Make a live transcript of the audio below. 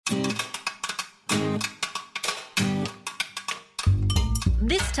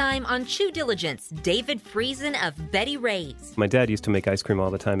This time on Chew Diligence, David Friesen of Betty Ray's. My dad used to make ice cream all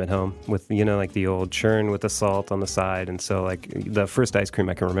the time at home with, like the old churn with the salt on the side. And so, the first ice cream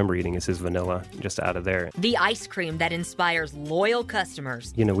I can remember eating is his vanilla, just out of there. The ice cream that inspires loyal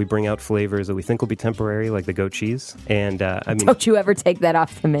customers. We bring out flavors that we think will be temporary, like the goat cheese. And, Don't you ever take that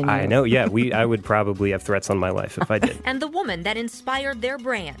off the menu. I know, yeah. I would probably have threats on my life if I did. And the woman that inspired their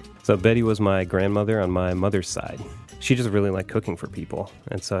brand. So Betty was my grandmother on my mother's side. She just really liked cooking for people.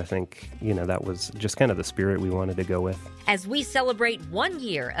 And so I think, that was just kind of the spirit we wanted to go with. As we celebrate 1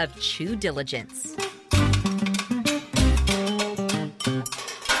 year of Chew Diligence.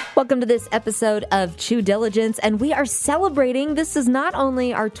 Welcome to this episode of Chew Diligence, and we are celebrating. This is not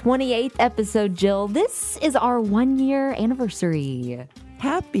only our 28th episode, Jill. This is our 1 year anniversary.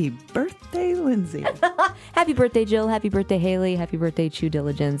 Happy birthday, Lindsay. Happy birthday, Jill. Happy birthday, Haley. Happy birthday, Chew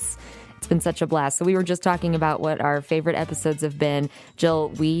Diligence. It's been such a blast. So we were just talking about what our favorite episodes have been. Jill,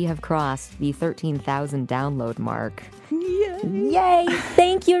 we have crossed the 13,000 download mark. Yay!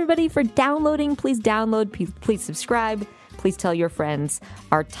 Thank you, everybody, for downloading. Please download. Please subscribe. Please tell your friends.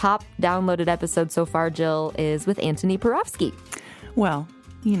 Our top downloaded episode so far, Jill, is with Anthony Porofsky. Well,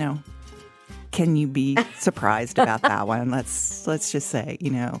 can you be surprised about that one? Let's just say,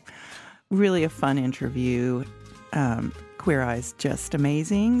 really a fun interview. Queer Eye's just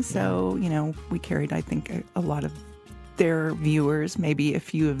amazing. So, we carried, I think, a lot of their viewers. Maybe a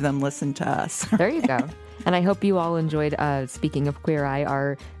few of them listened to us. There you go. And I hope you all enjoyed, speaking of Queer Eye,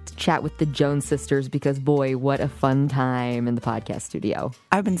 our chat with the Jones sisters, because, boy, what a fun time in the podcast studio.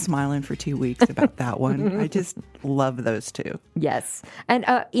 I've been smiling for 2 weeks about that one. I just love those two. Yes. And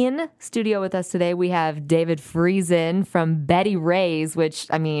in studio with us today, we have David Friesen from Betty Ray's, which,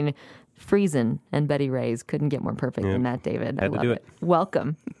 Friesen and Betty Ray's couldn't get more perfect than that, David. I love it.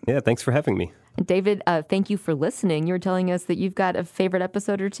 Welcome. Yeah, thanks for having me. And David, thank you for listening. You were telling us that you've got a favorite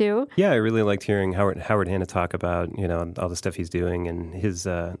episode or two. Yeah, I really liked hearing Howard Hanna talk about, all the stuff he's doing, and his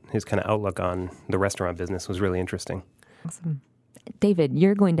kind of outlook on the restaurant business was really interesting. Awesome. David,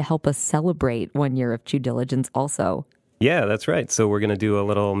 you're going to help us celebrate 1 year of Chew Diligence also. Yeah, that's right. So we're going to do a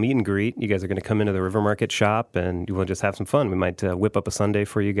little meet and greet. You guys are going to come into the River Market shop, and we'll just have some fun. We might whip up a sundae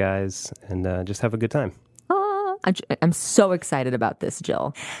for you guys and just have a good time. I'm so excited about this,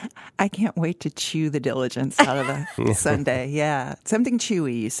 Jill. I can't wait to chew the diligence out of the sundae. Yeah. Something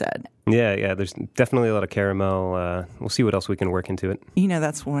chewy, you said. Yeah. There's definitely a lot of caramel. We'll see what else we can work into it.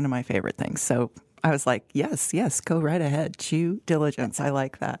 That's one of my favorite things. So I was like, yes, go right ahead. Chew diligence. I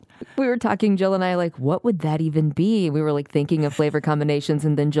like that. We were talking, Jill and I, what would that even be? We were thinking of flavor combinations,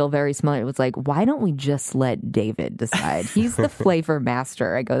 and then Jill very smart was like, why don't we just let David decide? He's the flavor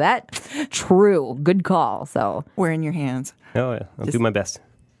master. I go, that's true. Good call. So we're in your hands. Oh, yeah. I'll do my best.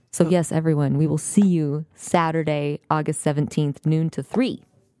 So yes, everyone, we will see you Saturday, August 17th, noon to 3.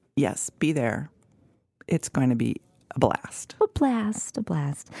 Yes, be there. It's going to be a blast. A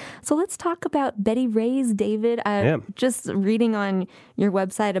blast. So let's talk about Betty Ray's, David. Just reading on your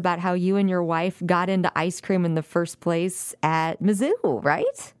website about how you and your wife got into ice cream in the first place at Mizzou,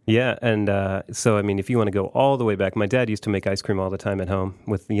 right? Yeah, and so, if you want to go all the way back, my dad used to make ice cream all the time at home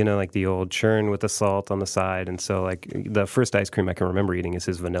with, like the old churn with the salt on the side. And so, the first ice cream I can remember eating is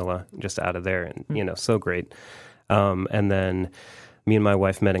his vanilla, just out of there. And, so great. And then me and my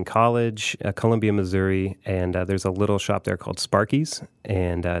wife met in college, Columbia, Missouri, and there's a little shop there called Sparky's,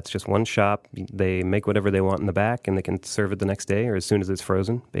 and it's just one shop. They make whatever they want in the back, and they can serve it the next day or as soon as it's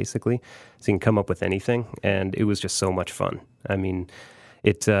frozen, basically. So you can come up with anything, and it was just so much fun.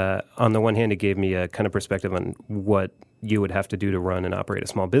 It on the one hand, it gave me a kind of perspective on what you would have to do to run and operate a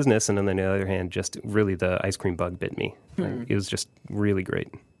small business, and then on the other hand, just really the ice cream bug bit me. It was just really great.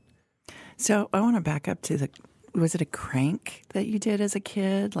 So I want to back up to was it a crank that you did as a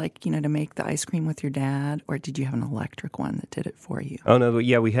kid, to make the ice cream with your dad, or did you have an electric one that did it for you? Oh, no,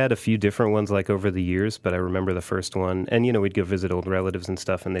 yeah, we had a few different ones over the years, but I remember the first one. And, we'd go visit old relatives and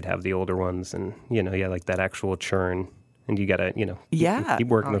stuff, and they'd have the older ones, and, that actual churn. And you got to, keep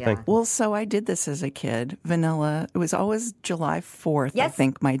working the thing. Well, so I did this as a kid. Vanilla. It was always July 4th. Yes. I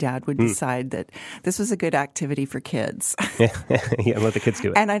think my dad would decide that this was a good activity for kids. Yeah, let the kids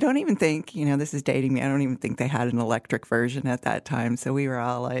do it. And I don't even think, this is dating me, I don't even think they had an electric version at that time. So we were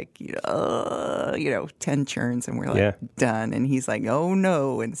all 10 churns, and we're done. And he's like, oh,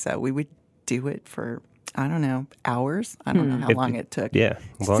 no. And so we would do it for, I don't know, hours. I don't know how long it took. Yeah,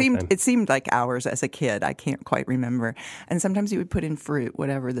 it seemed like hours as a kid. I can't quite remember. And sometimes you would put in fruit,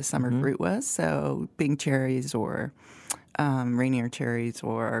 whatever the summer fruit was. So Bing cherries or Rainier cherries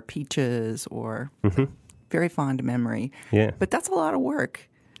or peaches or very fond memory. Yeah. But that's a lot of work.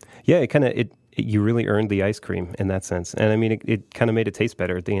 Yeah, you really earned the ice cream in that sense. And I mean, it kind of made it taste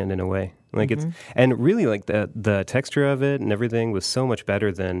better at the end in a way. Like and really like the texture of it and everything was so much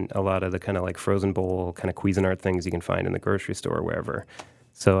better than a lot of the kind of like frozen bowl kind of Cuisinart things you can find in the grocery store or wherever.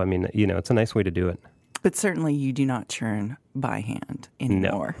 So, I mean, it's a nice way to do it. But certainly you do not churn by hand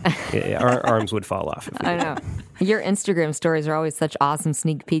anymore. No. Our arms would fall off. If we I know. Your Instagram stories are always such awesome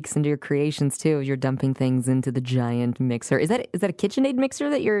sneak peeks into your creations, too. You're dumping things into the giant mixer. Is that a KitchenAid mixer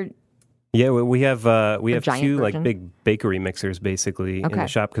that you're... Yeah, we have two like version? big bakery mixers basically in the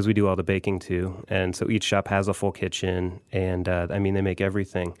shop because we do all the baking too, and so each shop has a full kitchen, and I mean they make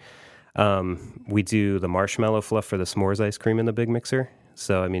everything. We do the marshmallow fluff for the s'mores ice cream in the big mixer.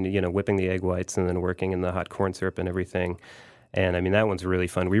 So I mean, whipping the egg whites and then working in the hot corn syrup and everything, and I mean that one's really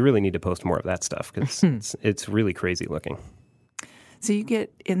fun. We really need to post more of that stuff because it's really crazy looking. So you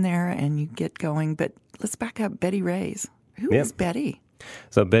get in there and you get going, but let's back up. Betty Ray's. Who is Betty?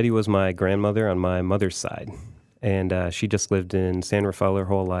 So Betty was my grandmother on my mother's side, and she just lived in San Rafael her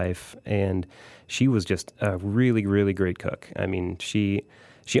whole life, and she was just a really, really great cook. I mean, she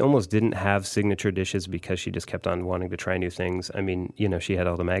almost didn't have signature dishes because she just kept on wanting to try new things. I mean, she had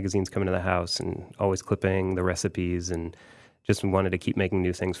all the magazines coming to the house and always clipping the recipes and just wanted to keep making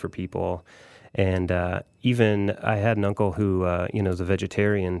new things for people. And even I had an uncle who, was a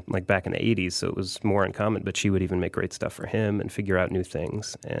vegetarian like back in the 80s, so it was more uncommon, but she would even make great stuff for him and figure out new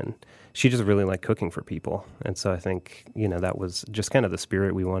things. And she just really liked cooking for people. And so I think, that was just kind of the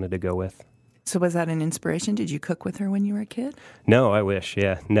spirit we wanted to go with. So was that an inspiration? Did you cook with her when you were a kid? No, I wish.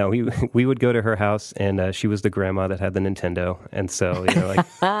 Yeah, no, we would go to her house, and she was the grandma that had the Nintendo, and so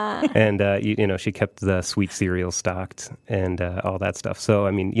and she kept the sweet cereal stocked and all that stuff. So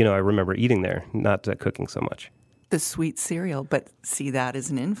I mean, I remember eating there, not cooking so much. The sweet cereal, but see, that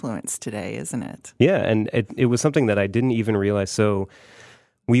is an influence today, isn't it? Yeah, and it was something that I didn't even realize. So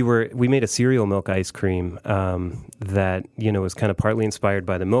we made a cereal milk ice cream that was kind of partly inspired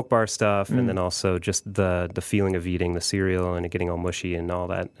by the Milk Bar stuff, and then also just the feeling of eating the cereal and it getting all mushy and all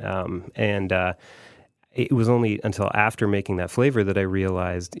that. It was only until after making that flavor that I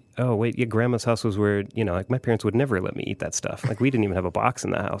realized, oh wait, Grandma's house was where like my parents would never let me eat that stuff. Like we didn't even have a box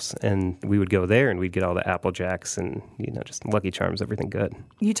in the house, and we would go there and we'd get all the Apple Jacks and just Lucky Charms, everything good.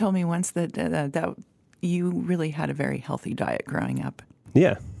 You told me once that you really had a very healthy diet growing up.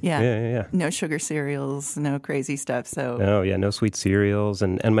 Yeah. No sugar cereals, no crazy stuff. So no sweet cereals,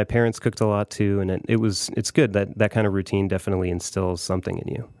 and my parents cooked a lot too, and it's good that kind of routine definitely instills something in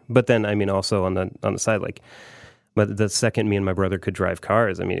you. But then I mean also on the side, like, but the second me and my brother could drive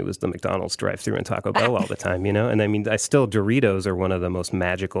cars, I mean it was the McDonald's drive-through and Taco Bell all the time, and I mean Doritos are one of the most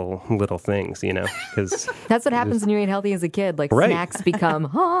magical little things, because that's what happens when you eat healthy as a kid. Like snacks become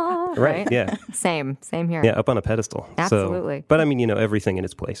right? Yeah. Same here. Yeah, up on a pedestal. Absolutely. So, but I mean, everything in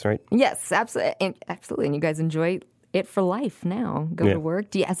its place, right? Yes, absolutely. And you guys enjoy it for life now. Go to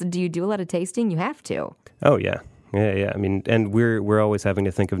work. Do you do a lot of tasting? You have to. Oh yeah. I mean, and we're always having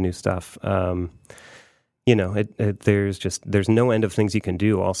to think of new stuff. There's no end of things you can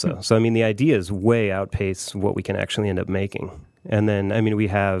do also. So I mean, the ideas way outpace what we can actually end up making. And then I mean, we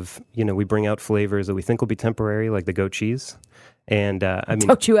have we bring out flavors that we think will be temporary, like the goat cheese. And I mean,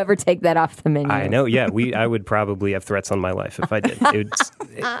 don't you ever take that off the menu? I know. Yeah, I would probably have threats on my life if I did.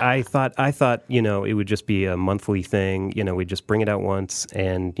 I thought it would just be a monthly thing. We'd just bring it out once,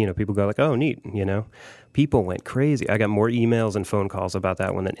 and people go like, "Oh, neat." People went crazy. I got more emails and phone calls about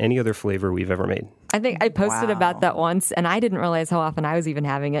that one than any other flavor we've ever made. I think I posted about that once, and I didn't realize how often I was even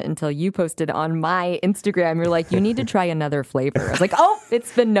having it until you posted on my Instagram. You're like, you need to try another flavor. I was like, oh,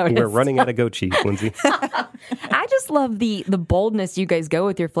 it's been noticed. We're running out of goat cheese, Lindsay. I just love the boldness you guys go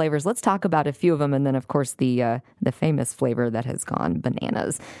with your flavors. Let's talk about a few of them, and then, of course, the famous flavor that has gone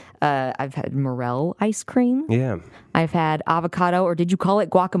bananas. I've had morel ice cream. Yeah. I've had avocado, or did you call it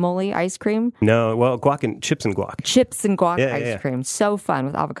guacamole ice cream? No, well, chips and guac. Chips and guac ice cream. So fun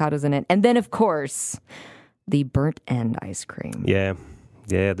with avocados in it. And then, of course, the burnt end ice cream. Yeah,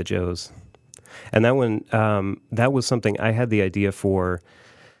 the Joes. And that one, that was something I had the idea for,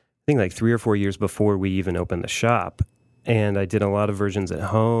 I think like 3 or 4 years before we even opened the shop. And I did a lot of versions at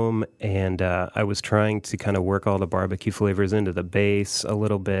home, and I was trying to kind of work all the barbecue flavors into the base a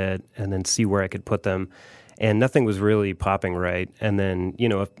little bit and then see where I could put them. And nothing was really popping right. And then,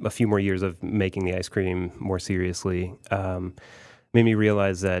 a few more years of making the ice cream more seriously made me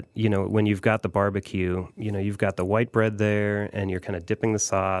realize that, when you've got the barbecue, you've got the white bread there, and you're kind of dipping the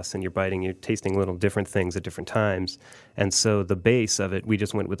sauce, and you're tasting little different things at different times. And so the base of it, we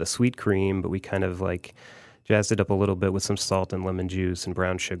just went with a sweet cream, but we kind of like jazzed it up a little bit with some salt and lemon juice and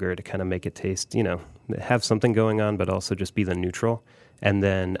brown sugar to kind of make it taste, have something going on, but also just be the neutral. And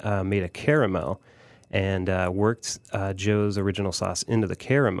then made a caramel and worked Joe's original sauce into the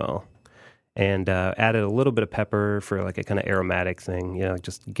caramel and added a little bit of pepper for like a kind of aromatic thing,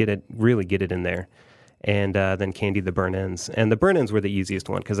 just really get it in there. And then candied the burnt ends. And the burnt ends were the easiest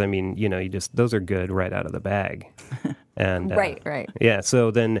one because, those are good right out of the bag. And Right. Yeah,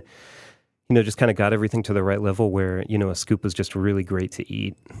 so then, just kind of got everything to the right level where, a scoop was just really great to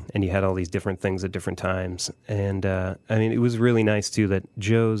eat. And you had all these different things at different times. And, it was really nice, too, that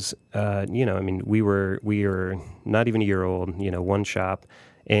Joe's, we were not even a year old, one shop.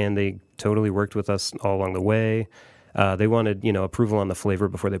 And they totally worked with us all along the way. They wanted, approval on the flavor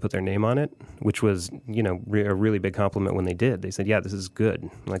before they put their name on it, which was, a really big compliment when they did. They said, yeah, this is good.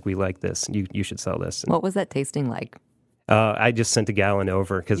 Like, we like this. You should sell this. What was that tasting like? I just sent a gallon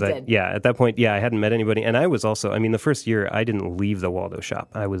over because at that point, I hadn't met anybody. And I was also, the first year I didn't leave the Waldo shop.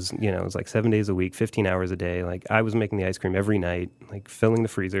 I was, it was like 7 days a week, 15 hours a day. Like I was making the ice cream every night, like filling the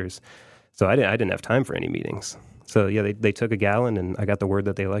freezers. So I didn't have time for any meetings. So yeah, they took a gallon and I got the word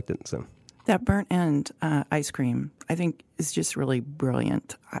that they liked it. So. That burnt end ice cream, I think, is just really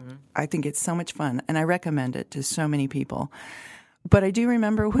brilliant. I think it's so much fun, and I recommend it to so many people. But I do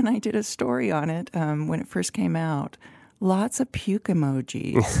remember when I did a story on it, when it first came out, lots of puke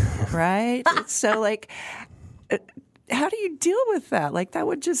emojis, right? So, how do you deal with that? Like, that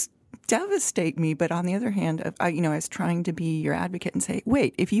would just devastate me. But on the other hand, I was trying to be your advocate and say,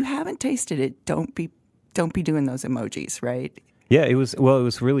 wait, if you haven't tasted it, don't be doing those emojis, right? Yeah, it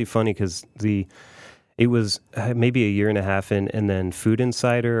was really funny because it was maybe a year and a half in, and then Food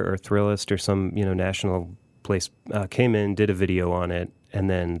Insider or Thrillist or some, national place came in, did a video on it, and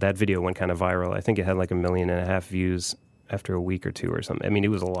then that video went kind of viral. I think it had like 1.5 million views after a week or two or something. It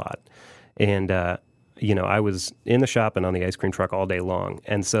was a lot. And, I was in the shop and on the ice cream truck all day long.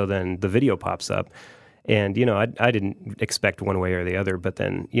 And so then the video pops up, and, I didn't expect one way or the other, but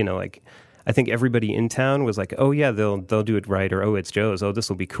then, I think everybody in town was like, oh, yeah, they'll do it right, or, oh, it's Joe's, oh, this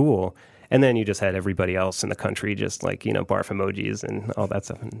will be cool. And then you just had everybody else in the country just like, barf emojis and all that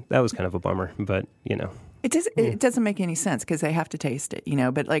stuff. And that was kind of a bummer, but, It doesn't make any sense because they have to taste it,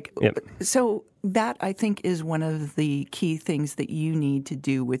 but So that I think is one of the key things that you need to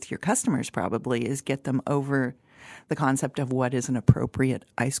do with your customers probably is get them over the concept of what is an appropriate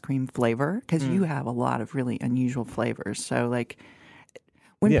ice cream flavor because you have a lot of really unusual flavors. So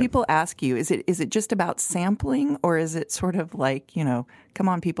when people ask you, is it just about sampling, or is it sort of like, come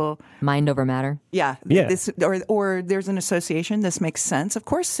on, people, mind over matter? Yeah. This or there's an association. This makes sense. Of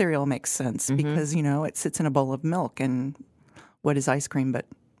course, cereal makes sense because it sits in a bowl of milk, and what is ice cream but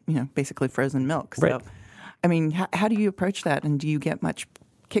basically frozen milk? So, right. How do you approach that, and do you get much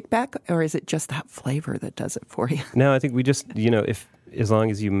kickback, or is it just that flavor that does it for you? No, I think we just as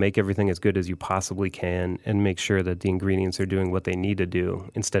long as you make everything as good as you possibly can and make sure that the ingredients are doing what they need to do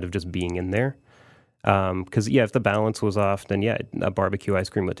instead of just being in there. Because, if the balance was off, then, a barbecue ice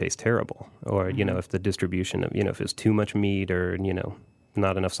cream would taste terrible. Or, if the distribution of, if it was too much meat or,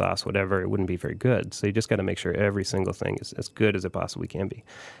 not enough sauce, whatever, it wouldn't be very good. So you just got to make sure every single thing is as good as it possibly can be.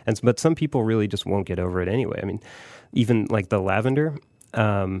 But some people really just won't get over it anyway. Even like the lavender,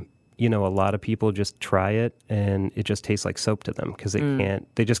 a lot of people just try it and it just tastes like soap to them because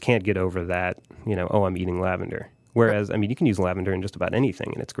they just can't get over that, oh, I'm eating lavender. Whereas, you can use lavender in just about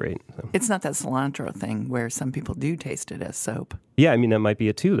anything and it's great. So. It's not that cilantro thing where some people do taste it as soap. Yeah, that might be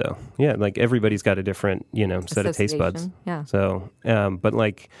it too, though. Yeah, like everybody's got a different, set of taste buds. Yeah. So, but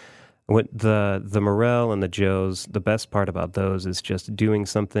like what the Morel and the Joe's, the best part about those is just doing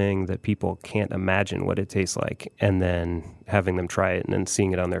something that people can't imagine what it tastes like, and then having them try it and then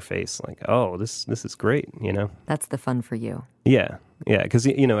seeing it on their face, like, oh, this is great, That's the fun for you. Yeah, because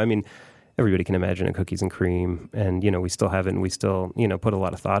everybody can imagine a cookies and cream, and we still have it, and we still put a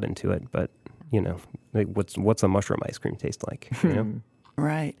lot of thought into it, but what's a mushroom ice cream taste like?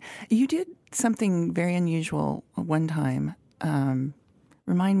 Right. You did something very unusual one time.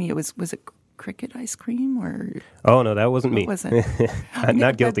 Remind me, was it cricket ice cream or? Oh no, that wasn't me. What was it?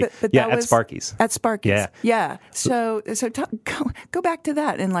 Not guilty. But at Sparky's. At Sparky's. Yeah. So go back to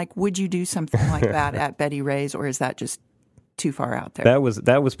that and would you do something like that at Betty Ray's, or is that just too far out there?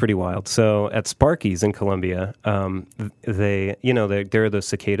 That was pretty wild. So at Sparky's in Columbia, there are those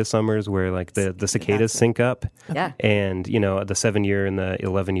cicada summers where the cicadas sync up. Yeah. And the 7-year and the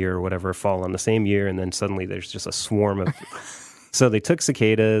 11-year or whatever fall on the same year, and then suddenly there's just a swarm of. So they took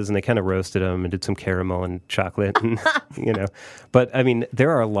cicadas and they kind of roasted them and did some caramel and chocolate, and, But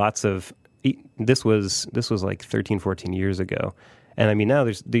there are lots of. This was like 13, 14 years ago. And I mean, now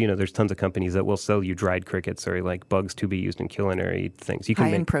there's tons of companies that will sell you dried crickets or like bugs to be used in culinary things. You can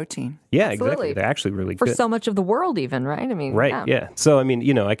High make in protein. Yeah, Absolutely. exactly. They're actually really For good. so much of the world, even, right? I mean, Right. Yeah. So I mean,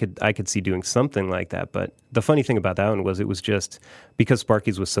 I could see doing something like that. But the funny thing about that one was it was just because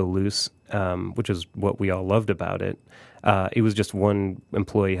Sparky's was so loose, which is what we all loved about it. It was just one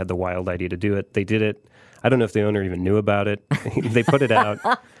employee had the wild idea to do it. They did it. I don't know if the owner even knew about it. They put it out.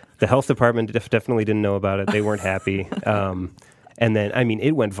 The health department definitely didn't know about it. They weren't happy. And then, I mean,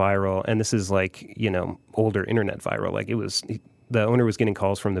 it went viral. And this is like, older internet viral. Like the owner was getting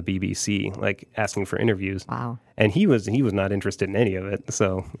calls from the BBC, like asking for interviews. Wow. And he was not interested in any of it.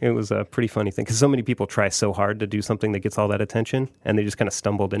 So it was a pretty funny thing because so many people try so hard to do something that gets all that attention, and they just kind of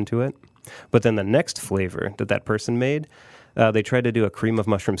stumbled into it. But then the next flavor that person made, they tried to do a cream of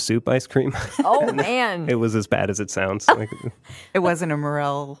mushroom soup ice cream. Oh, man. It was as bad as it sounds. Like, It wasn't a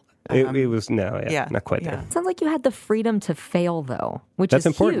Morel. it was not quite there. Sounds like you had the freedom to fail, though, which That's is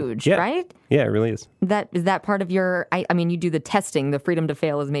important. huge, Yeah. right? Yeah, it really is. Is that part of your? I mean, you do the testing. The freedom to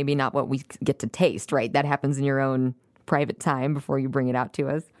fail is maybe not what we get to taste, right? That happens in your own private time before you bring it out to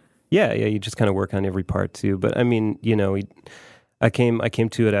us. Yeah, you just kind of work on every part too. But I mean, I came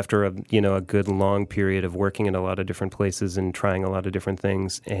to it after a good long period of working in a lot of different places and trying a lot of different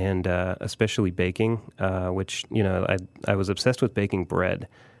things, and especially baking, which I was obsessed with baking bread,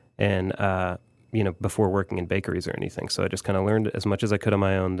 and before working in bakeries or anything. So I just kind of learned as much as I could on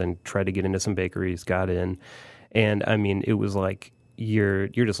my own, then tried to get into some bakeries, got in, and I mean, it was like you're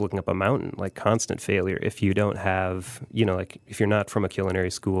just looking up a mountain, like constant failure if you don't have, like if you're not from a culinary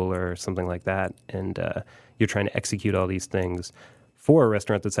school or something like that, and you're trying to execute all these things for a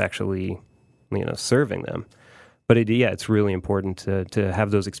restaurant that's actually, serving them. But it's really important to have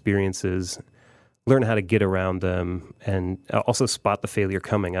those experiences, learn how to get around them, and also spot the failure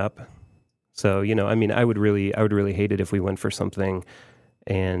coming up. So, I mean, I would really hate it if we went for something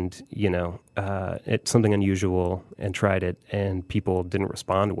and, it's something unusual and tried it and people didn't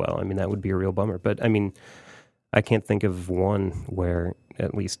respond well. I mean, that would be a real bummer. But I mean, I can't think of one where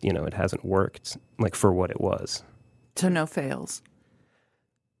at least, it hasn't worked like for what it was. So no fails.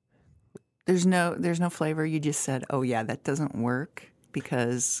 There's no flavor. You just said, oh yeah, that doesn't work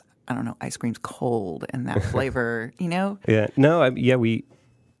because I don't know, ice cream's cold and that flavor, Yeah. No,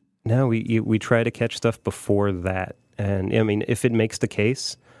 we try to catch stuff before that. And I mean, if it makes the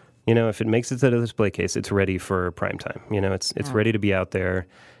case, if it makes it to the display case, it's ready for prime time. It's ready to be out there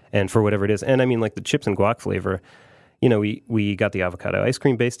and for whatever it is. And I mean, like the chips and guac flavor, we got the avocado ice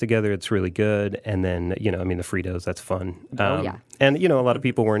cream base together. It's really good. And then, the Fritos, that's fun. Yeah. And, a lot of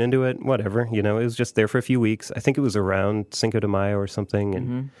people weren't into it, whatever. It was just there for a few weeks. I think it was around Cinco de Mayo or something.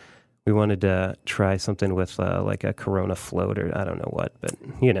 And we wanted to try something with like a Corona float or I don't know what, but,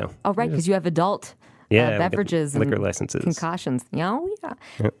 Oh, right, because you have adult beverages liquor and licenses. concoctions. Yeah.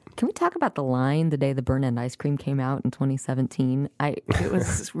 Yep. Can we talk about the line the day the Burn End ice cream came out in 2017? It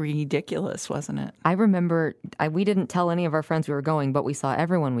was ridiculous, wasn't it? I remember we didn't tell any of our friends we were going, but we saw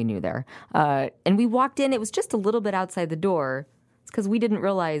everyone we knew there. And we walked in. It was just a little bit outside the door. It's because we didn't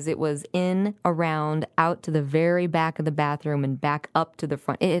realize it was in, around, out to the very back of the bathroom and back up to the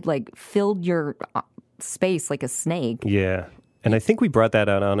front. It like filled your space like a snake. Yeah. And I think we brought that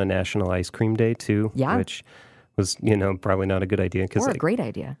out on a National Ice Cream Day too. Yeah. Which was, probably not a good idea. Or a great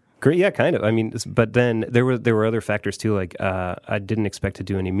idea. Great, yeah, kind of. I mean, but then there were other factors too. Like I didn't expect to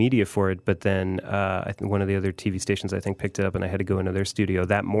do any media for it, but then I think one of the other TV stations I think picked it up, and I had to go into their studio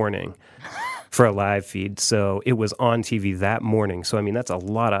that morning for a live feed. So it was on TV that morning. So I mean, that's a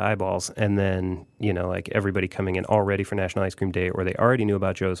lot of eyeballs. And then like everybody coming in all ready for National Ice Cream Day, or they already knew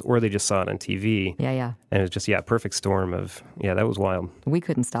about Joe's, or they just saw it on TV. Yeah. And it was just a perfect storm of that was wild. We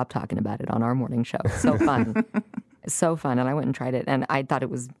couldn't stop talking about it on our morning show. So fun. So fun, and I went and tried it, and I thought it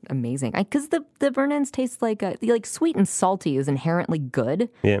was amazing. Because the Burn Ends taste like sweet and salty is inherently good.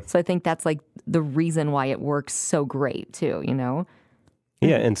 Yeah. So I think that's like the reason why it works so great too.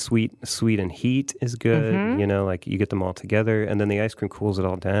 Yeah, and sweet and heat is good. Like you get them all together, and then the ice cream cools it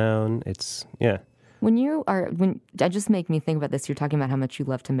all down. It's When that just make me think about this. You're talking about how much you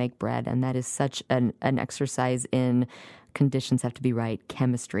love to make bread, and that is such an exercise in conditions have to be right,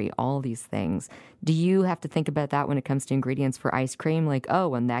 chemistry, all these things. Do you have to think about that when it comes to ingredients for ice cream? Like, oh,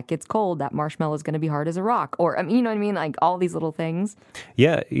 when that gets cold, that marshmallow is going to be hard as a rock. Or, I mean, you know what I mean? Like all these little things.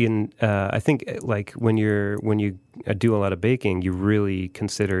 Yeah. I think like when you do a lot of baking, you really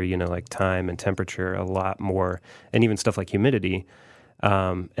consider, like time and temperature a lot more, and even stuff like humidity.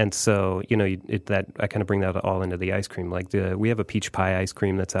 And so, I kind of bring that all into the ice cream. Like we have a peach pie ice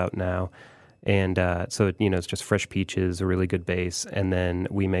cream that's out now. And so, it's just fresh peaches, a really good base. And then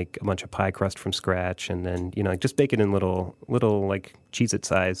we make a bunch of pie crust from scratch. And then, just bake it in little like Cheez-It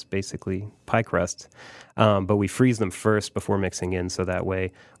size, basically, pie crust. But we freeze them first before mixing in. So that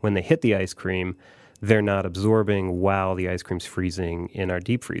way, when they hit the ice cream, they're not absorbing while the ice cream's freezing in our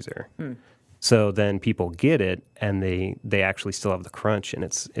deep freezer. So then people get it, and they actually still have the crunch. And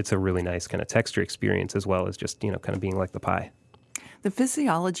it's a really nice kind of texture experience, as well as just, kind of being like the pie. The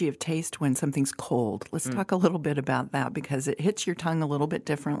physiology of taste when something's cold. Let's talk a little bit about that, because it hits your tongue a little bit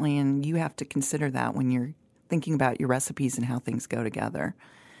differently, and you have to consider that when you're thinking about your recipes and how things go together.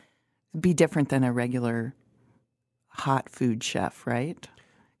 It'd be different than a regular hot food chef, right?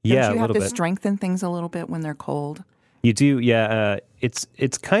 Yeah, Don't you a have little to bit. strengthen things a little bit when they're cold? You do, yeah.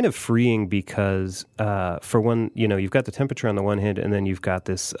 It's kind of freeing because for one, you've got the temperature on the one hand, and then you've got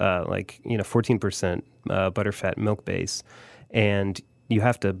this 14% butterfat milk base, and you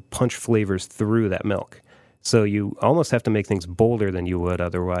have to punch flavors through that milk. So you almost have to make things bolder than you would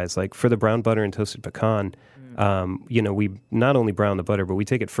otherwise. Like for the brown butter and toasted pecan, we not only brown the butter, but we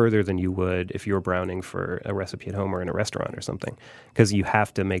take it further than you would if you were browning for a recipe at home or in a restaurant or something, because you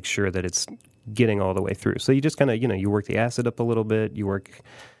have to make sure that it's getting all the way through. So you just kind of, you work the acid up a little bit, you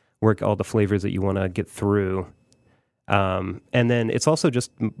work all the flavors that you want to get through. And then it's also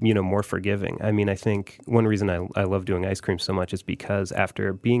just, more forgiving. I mean, I think one reason I love doing ice cream so much is because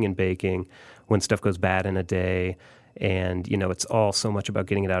after being in baking, when stuff goes bad in a day, and, it's all so much about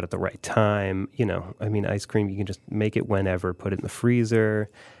getting it out at the right time, ice cream, you can just make it whenever, put it in the freezer,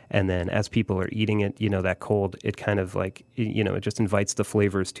 and then as people are eating it, that cold, it kind of like, it just invites the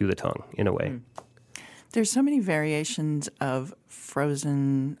flavors to the tongue in a way. There's so many variations of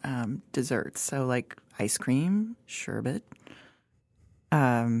frozen desserts. So like ice cream, sherbet,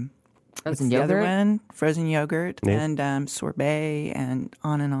 what's Frozen the other yogurt? one? Frozen yogurt, Yeah. and sorbet, and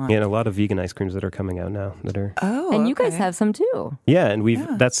on and on. Yeah, and a lot of vegan ice creams that are coming out now that are... Oh, And you guys okay. have some too. Yeah,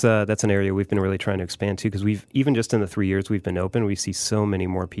 and that's an area we've been really trying to expand to, because we've, even just in the 3 years we've been open, we see so many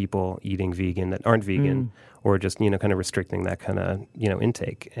more people eating vegan that aren't vegan, or just, kind of restricting that kind of,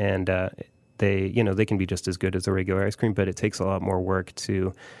 intake. And they can be just as good as a regular ice cream, but it takes a lot more work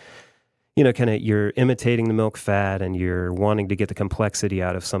to, you're imitating the milk fat, and you're wanting to get the complexity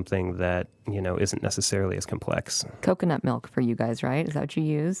out of something that, isn't necessarily as complex. Coconut milk for you guys, right? Is that what you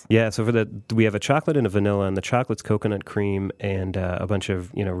use? Yeah, so we have a chocolate and a vanilla, and the chocolate's coconut cream and a bunch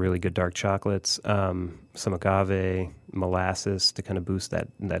of, really good dark chocolates, some agave, molasses to kind of boost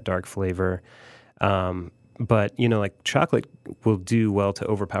that dark flavor. But, like chocolate will do well to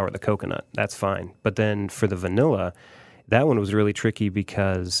overpower the coconut. That's fine. But then for the vanilla, that one was really tricky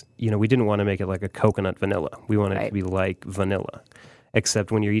because, we didn't want to make it like a coconut vanilla. We wanted it to be like vanilla.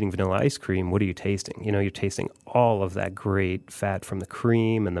 Except when you're eating vanilla ice cream, what are you tasting? You're tasting all of that great fat from the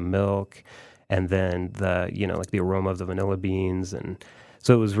cream and the milk, and then the, like the aroma of the vanilla beans. And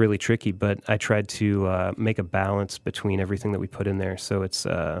so it was really tricky, but I tried to make a balance between everything that we put in there. So it's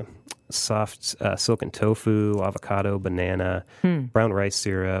soft silken tofu, avocado, banana, brown rice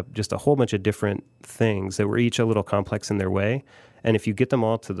syrup, just a whole bunch of different things that were each a little complex in their way. And if you get them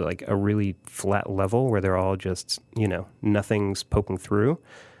all to like a really flat level where they're all just, nothing's poking through,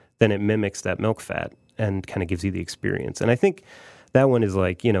 then it mimics that milk fat and kind of gives you the experience. And I think that one is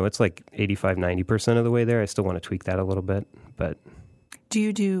like, it's like 85, 90% of the way there. I still want to tweak that a little bit, but... Do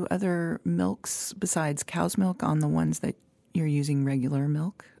you do other milks besides cow's milk on the ones that you're using regular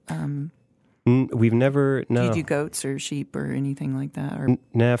milk? We've never, no. Do you do goats or sheep or anything like that? Or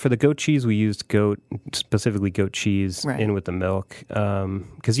Nah, for the goat cheese, we used specifically goat cheese Right. in with the milk,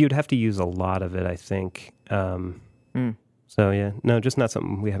 because you'd have to use a lot of it, I think. So yeah, no, just not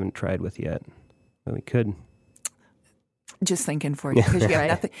something we haven't tried with yet, but we could. just thinking for you because you have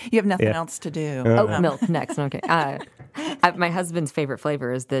nothing. You have nothing Yeah. else to do. Oat milk next. Okay. My husband's favorite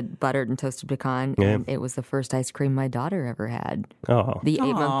flavor is the buttered and toasted pecan, and it was the first ice cream my daughter ever had. Oh, The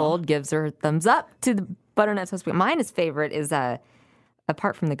 8-month-old gives her thumbs up to the butternut toasted pecan. Mine, his favorite is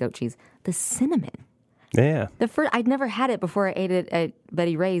apart from the goat cheese, the cinnamon. yeah. I'd never had it before I ate it at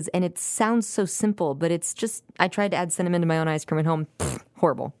Betty Ray's, and it sounds so simple, but it's just, I tried to add cinnamon to my own ice cream at home.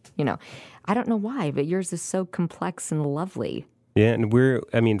 Horrible. I don't know why, but yours is so complex and lovely. Yeah,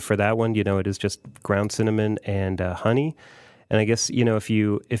 and for that one, it is just ground cinnamon and honey. And I guess, if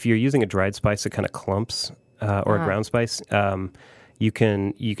you're using a dried spice that kind of clumps or a ground spice, you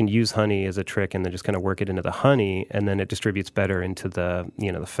can use honey as a trick and then just kind of work it into the honey, and then it distributes better into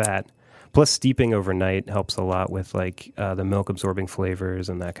the fat. Plus, steeping overnight helps a lot with the milk absorbing flavors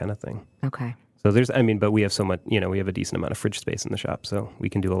and that kind of thing. Okay. So but we have so much, we have a decent amount of fridge space in the shop, so we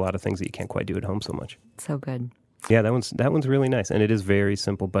can do a lot of things that you can't quite do at home so much. So good. Yeah, that one's really nice, and it is very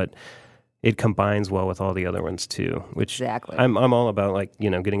simple. But it combines well with all the other ones too, which Exactly. I'm all about, like,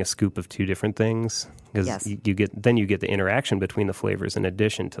 getting a scoop of two different things, because Yes. you get the interaction between the flavors in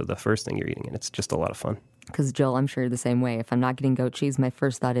addition to the first thing you're eating, and it's just a lot of fun. Because, Joel, I'm sure you're the same way. If I'm not getting goat cheese, my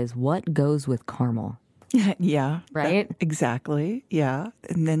first thought is, what goes with caramel? Yeah. Right? Exactly. Yeah.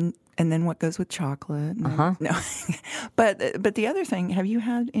 And then what goes with chocolate? And Uh-huh. No. But the other thing, have you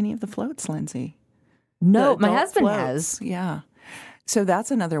had any of the floats, Lindsay? No, The my adult husband floats. has. Yeah. So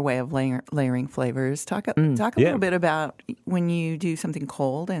that's another way of layering flavors. Talk a Yeah. little bit about when you do something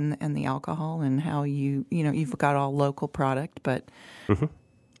cold and the alcohol, and how you've got all local product, but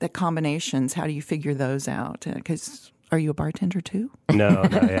the combinations, how do you figure those out? Because are you a bartender too? No,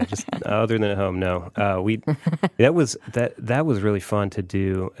 yeah, just other than at home, no. That was really fun to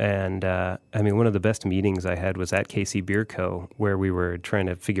do, and one of the best meetings I had was at KC Beer Co., where we were trying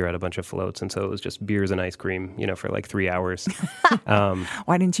to figure out a bunch of floats, and so it was just beers and ice cream, for like 3 hours.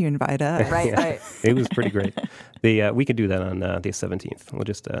 Why didn't you invite us? Right, right. It was pretty great. We could do that on the 17th. We'll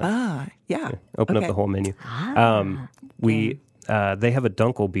just Yeah. open up Okay. the whole menu. They have a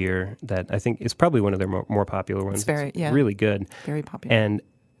Dunkel beer that I think is probably one of their more popular ones. It's really good. Very popular. And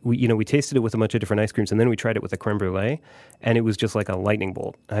we tasted it with a bunch of different ice creams, and then we tried it with a creme brulee, and it was just like a lightning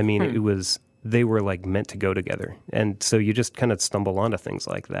bolt. I mean, they were like meant to go together. And so you just kind of stumble onto things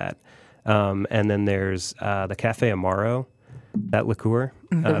like that. And then there's the Cafe Amaro, that liqueur.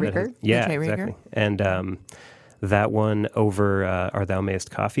 The Rieger? Yeah, Okay, Rieger. exactly. And that one over our Thou Mayest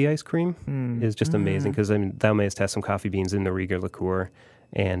coffee ice cream is just amazing, because Thou Mayest has some coffee beans in the Rieger liqueur,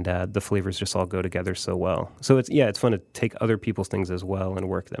 and the flavors just all go together so well. So it's fun to take other people's things as well and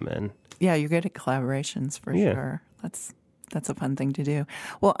work them in. Yeah, you're good at collaborations for sure. That's a fun thing to do.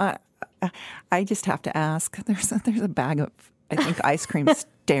 Well, I just have to ask. There's a bag of, I think, ice cream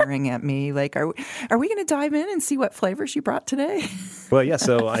staring at me. Like, are we going to dive in and see what flavors you brought today? Well, yeah.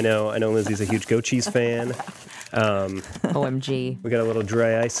 So I know Lindsay's a huge goat cheese fan. OMG. We got a little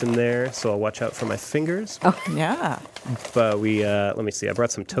dry ice in there, so I'll watch out for my fingers. Yeah. But let me see. I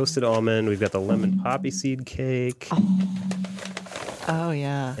brought some toasted almond. We've got the lemon poppy seed cake. Oh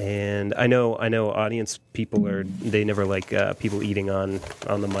yeah. And I know audience people they never like people eating on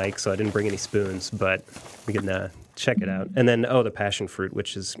the mic, so I didn't bring any spoons, but we can check it out. And then the passion fruit,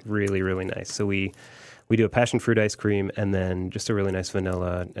 which is really, really nice. So we do a passion fruit ice cream, and then just a really nice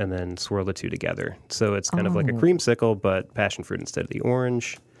vanilla, and then swirl the two together. So it's kind of like a creamsicle, but passion fruit instead of the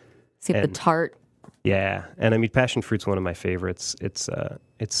orange. See if the tart. Yeah, and I mean, passion fruit's one of my favorites. It's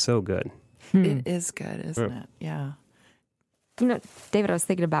so good. It is good, isn't it? Yeah. David, I was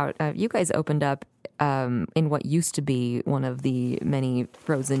thinking about, you guys opened up in what used to be one of the many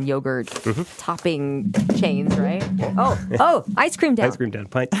frozen yogurt topping chains, right? Oh, ice cream down. Ice cream down,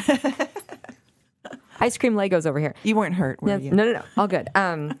 pint. Ice cream Legos over here. You weren't hurt, were you? No. All good.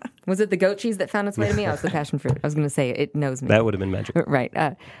 Was it the goat cheese that found its way to me? Oh, it's the passion fruit. I was going to say it knows me. That would have been magic. Right.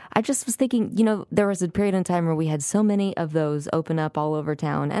 I just was thinking, there was a period in time where we had so many of those open up all over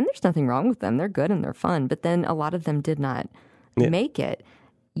town, and there's nothing wrong with them. They're good and they're fun, but then a lot of them did not make it.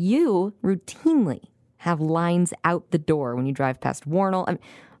 You routinely have lines out the door when you drive past Warnell. I mean,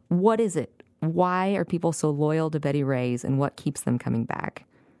 what is it? Why are people so loyal to Betty Ray's, and what keeps them coming back?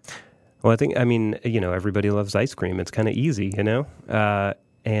 Well, everybody loves ice cream. It's kind of easy,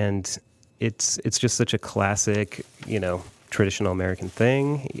 and it's just such a classic, traditional American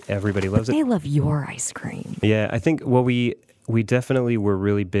thing. Everybody loves it. They love your ice cream. Yeah, I think, we definitely were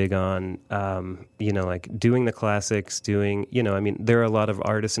really big on, like doing the classics, there are a lot of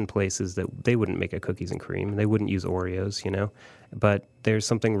artisan places that they wouldn't make a cookies and cream. They wouldn't use Oreos, but there's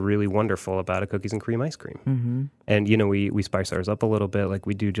something really wonderful about a cookies and cream ice cream. Mm-hmm. And, we spice ours up a little bit. Like,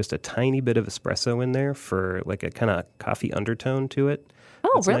 we do just a tiny bit of espresso in there for like a kind of coffee undertone to it.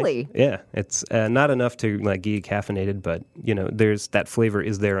 Oh, That's really? Nice. Yeah. It's not enough to like get you caffeinated, but, there's that flavor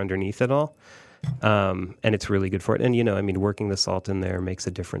is there underneath it all. And it's really good for it. And, working the salt in there makes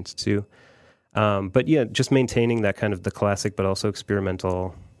a difference too. But yeah, just maintaining that kind of the classic, but also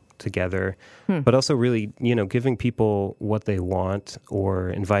experimental together, but also really, giving people what they want or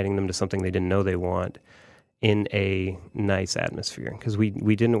inviting them to something they didn't know they want in a nice atmosphere. Because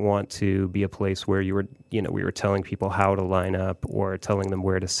we didn't want to be a place where we were telling people how to line up or telling them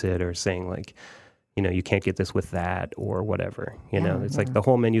where to sit or saying like, you can't get this with that or whatever. It's like the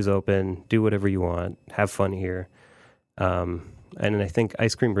whole menu's open. Do whatever you want. Have fun here. And I think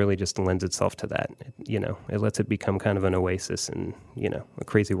ice cream really just lends itself to that. It lets it become kind of an oasis in, a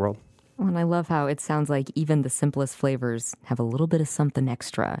crazy world. Well, and I love how it sounds like even the simplest flavors have a little bit of something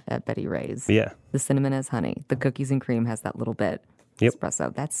extra at Betty Ray's. Yeah. The cinnamon has honey. The cookies and cream has that little bit. Yep.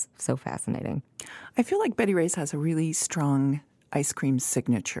 Espresso. That's so fascinating. I feel like Betty Ray's has a really strong ice cream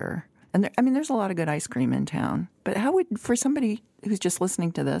signature. And there's a lot of good ice cream in town. But for somebody who's just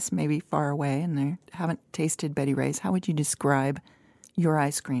listening to this, maybe far away, and they haven't tasted Betty Ray's, how would you describe your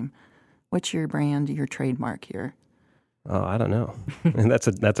ice cream? What's your brand, your trademark here? Oh, I don't know. And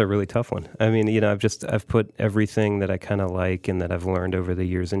that's a really tough one. I mean, I've put everything that I kind of like and that I've learned over the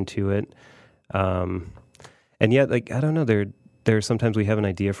years into it. And yet, I don't know, there's sometimes we have an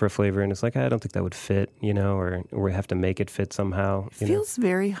idea for a flavor and it's like, I don't think that would fit, or we have to make it fit somehow. It feels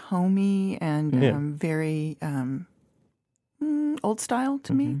very homey and very old style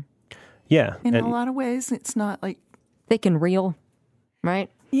to me. Yeah. In a lot of ways, it's not like thick and real, right?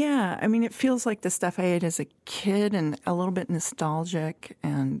 Yeah, it feels like the stuff I ate as a kid and a little bit nostalgic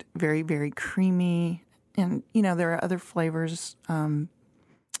and very, very creamy. And, there are other flavors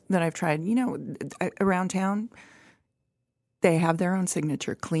that I've tried. Around town, they have their own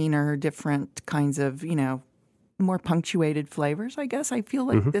signature, cleaner, different kinds of, more punctuated flavors, I guess. I feel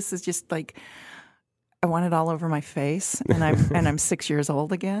like this is just like I want it all over my face and I'm 6 years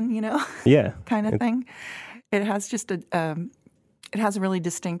old again, Yeah. kind of thing. It has just it has a really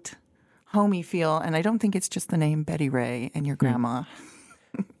distinct, homey feel, and I don't think it's just the name Betty Ray and your grandma.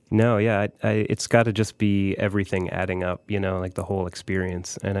 No, yeah, it's got to just be everything adding up, like the whole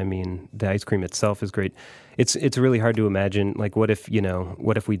experience. And the ice cream itself is great. It's really hard to imagine, like, what if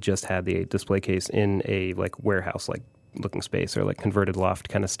we just had the display case in a warehouse looking space or converted loft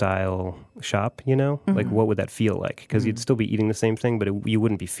kind of style shop, like what would that feel like? Because you'd still be eating the same thing, but you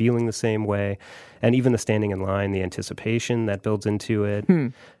wouldn't be feeling the same way. And even the standing in line, the anticipation that builds into it.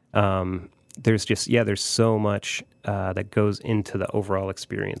 There's so much that goes into the overall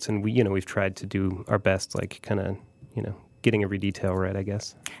experience. And we've tried to do our best, getting every detail right, I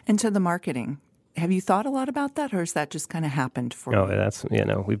guess. And to the marketing, have you thought a lot about that, or has that just kind of happened for you? Oh, that's,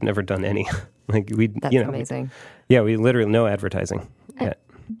 we've never done any. That's amazing. Yeah, we literally, no advertising. Yeah.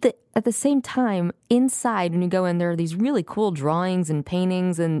 At the same time, inside, when you go in, there are these really cool drawings and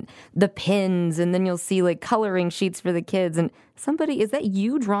paintings and the pins, and then you'll see coloring sheets for the kids. And is that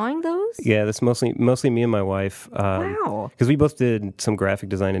you drawing those? Yeah, that's mostly me and my wife. Wow. Because we both did some graphic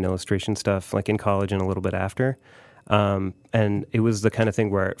design and illustration stuff, in college and a little bit after. And it was the kind of thing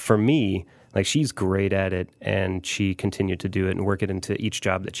where, for me, she's great at it, and she continued to do it and work it into each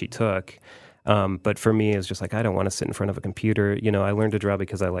job that she took. But for me, it was just I don't want to sit in front of a computer. I learned to draw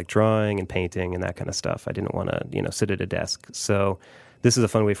because I like drawing and painting and that kind of stuff. I didn't want to, sit at a desk. So this is a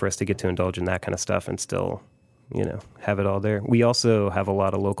fun way for us to get to indulge in that kind of stuff and still, have it all there. We also have a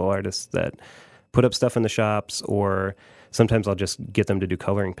lot of local artists that put up stuff in the shops, or sometimes I'll just get them to do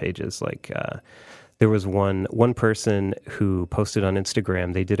coloring pages. There was one person who posted on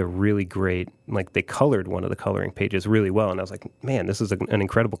Instagram. They did a really great, they colored one of the coloring pages really well. And I was like, man, this is an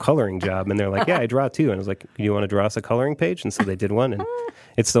incredible coloring job. And they're like, yeah, I draw too. And I was like, you want to draw us a coloring page? And so they did one. And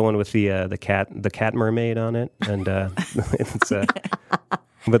it's the one with the cat mermaid on it. And it's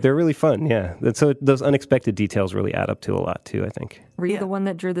but they're really fun, yeah. And so those unexpected details really add up to a lot too, I think. Were you the one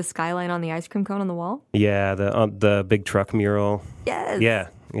that drew the skyline on the ice cream cone on the wall? Yeah, the big truck mural. Yes.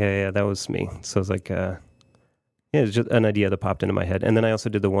 Yeah, that was me. So it was it's just an idea that popped into my head. And then I also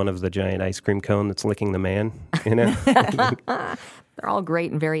did the one of the giant ice cream cone that's licking the man, They're all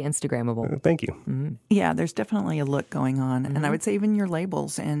great and very Instagrammable. Thank you. Mm-hmm. Yeah, there's definitely a look going on. And I would say even your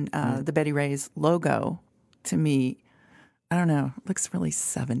labels and the Betty Ray's logo, to me, I don't know, it looks really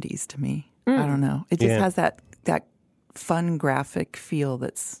 70s to me. I don't know. It just has that fun graphic feel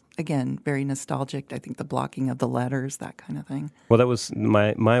that's, again, very nostalgic. I think the blocking of the letters, that kind of thing. Well, that was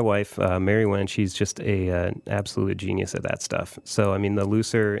my wife, Mary Wen. She's just a absolute genius at that stuff. So, the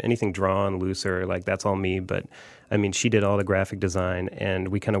looser, anything drawn, looser, that's all me. But, she did all the graphic design, and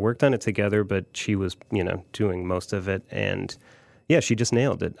we kind of worked on it together, but she was, doing most of it. And, yeah, she just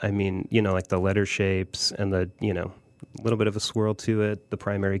nailed it. The letter shapes and the, a little bit of a swirl to it, the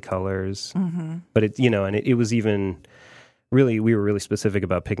primary colors. Mm-hmm. But it was even really, we were really specific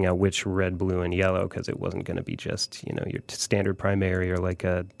about picking out which red, blue, and yellow, because it wasn't going to be just, your standard primary or a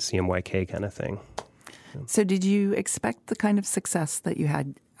CMYK kind of thing. So did you expect the kind of success that you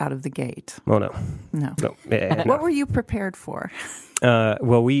had out of the gate? Oh, no. No. No. What were you prepared for?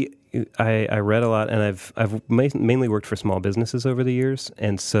 Well, I read a lot, and I've mainly worked for small businesses over the years,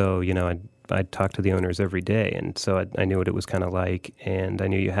 and so I'd talk to the owners every day, and so I knew what it was kind of like, and I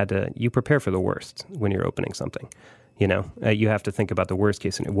knew you prepare for the worst when you're opening something. You have to think about the worst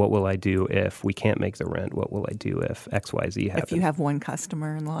case scenario. What will I do if we can't make the rent? What will I do if X, Y, Z happens? If you have one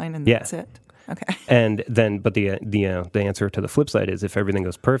customer in line and that's it. Okay. And then, but the answer to the flip side is, if everything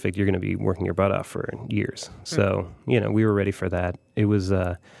goes perfect, you're going to be working your butt off for years. So, we were ready for that. It was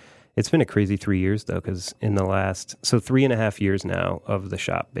It's been a crazy 3 years, though, because in the last, so 3.5 years now of the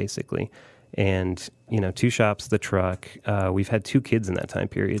shop, basically. And, 2 shops, the truck. We've had 2 kids in that time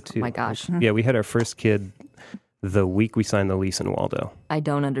period, too. Oh, my gosh. Yeah, we had our first kid the week we signed the lease in Waldo. I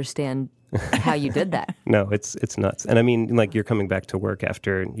don't understand how you did that. No, it's nuts. And I mean, like, you're coming back to work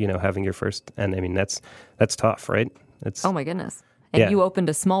after, having your first, and I mean, that's tough, right? Oh, my goodness. And you opened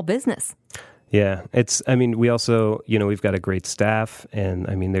a small business. Yeah, we also, we've got a great staff, and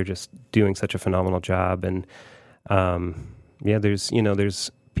I mean, they're just doing such a phenomenal job. And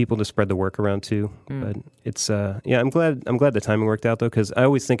there's people to spread the work around too. But it's, I'm glad the timing worked out, though, because I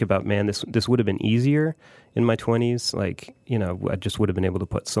always think about, man, this would have been easier in my 20s. Like, I just would have been able to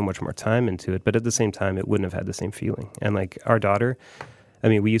put so much more time into it. But at the same time, it wouldn't have had the same feeling. And like our daughter, I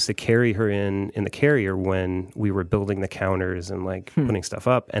mean, we used to carry her in the carrier when we were building the counters and like putting stuff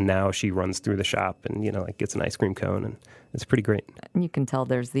up. And now she runs through the shop and, like gets an ice cream cone, and it's pretty great. You can tell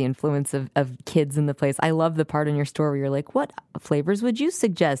there's the influence of kids in the place. I love the part in your store where you're like, what flavors would you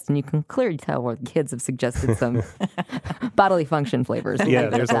suggest? And you can clearly tell where the kids have suggested some bodily function flavors. Yeah,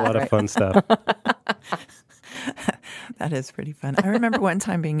 there's a lot of fun stuff. That is pretty fun. I remember one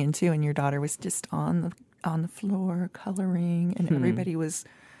time being in too, and your daughter was just on the floor coloring, and everybody was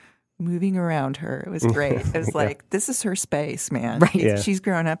moving around her. It was great. It was like, this is her space, man. Right. Yeah. She's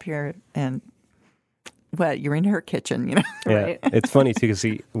grown up here, and you're in her kitchen, Yeah, Right. It's funny too, because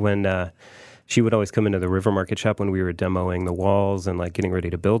when she would always come into the River Market shop when we were demoing the walls and like getting ready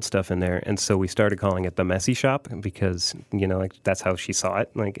to build stuff in there, and so we started calling it the messy shop because like that's how she saw it.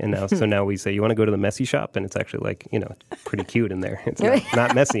 Like, and now we say, you want to go to the messy shop, and it's actually like pretty cute in there. It's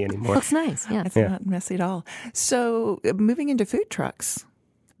not messy anymore. Looks nice. Yeah. It's not messy at all. So moving into food trucks,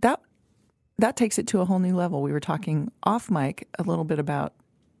 that takes it to a whole new level. We were talking off mic a little bit about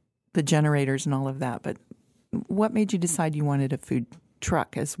the generators and all of that, but what made you decide you wanted a food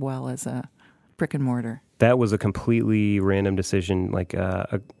truck as well as a brick and mortar? That was a completely random decision, like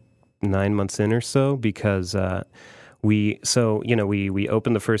 9 months in or so, because we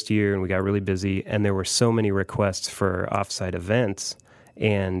opened the first year and we got really busy, and there were so many requests for offsite events,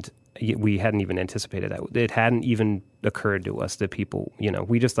 and we hadn't even anticipated that. It hadn't even occurred to us that people,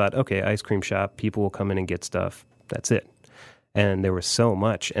 we just thought, okay, ice cream shop, people will come in and get stuff. That's it. And there was so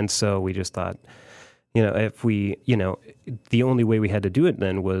much. And so we just thought, if we, the only way we had to do it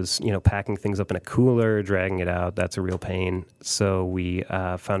then was, packing things up in a cooler, dragging it out. That's a real pain. So we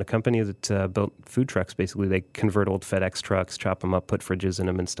found a company that built food trucks, basically. They convert old FedEx trucks, chop them up, put fridges in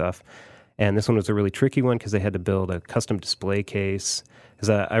them and stuff. And this one was a really tricky one because they had to build a custom display case. Because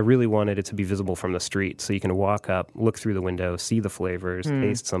I really wanted it to be visible from the street. So you can walk up, look through the window, see the flavors,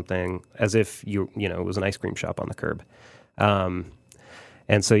 taste something, as if it was an ice cream shop on the curb.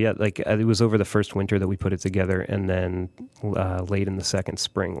 And so, it was over the first winter that we put it together, and then late in the second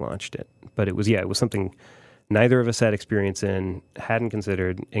spring launched it. But it was something neither of us had experience in, hadn't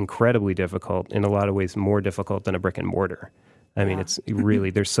considered, incredibly difficult, in a lot of ways more difficult than a brick and mortar. I mean, it's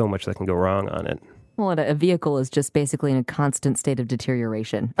really, there's so much that can go wrong on it. Well, a vehicle is just basically in a constant state of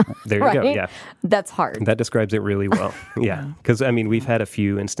deterioration. There you right? go, yeah. That's hard. That describes it really well, yeah. Because, we've had a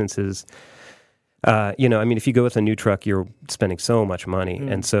few instances. If you go with a new truck, you're spending so much money.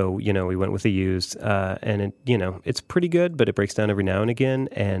 And so, we went with a used, and it, it's pretty good, but it breaks down every now and again.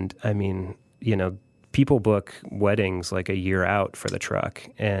 And people book weddings like a year out for the truck,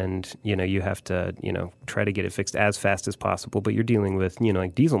 and, you have to, try to get it fixed as fast as possible, but you're dealing with,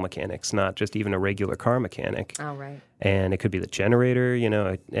 like diesel mechanics, not just even a regular car mechanic. Oh, right. And it could be the generator,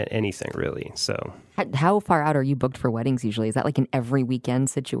 anything really. So how far out are you booked for weddings usually? Is that like an every weekend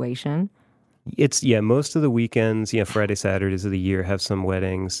situation? It's, most of the weekends, Friday, Saturdays of the year have some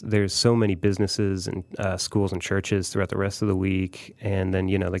weddings. There's so many businesses and schools and churches throughout the rest of the week. And then,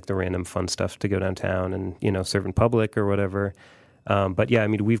 like the random fun stuff to go downtown and, serve in public or whatever. But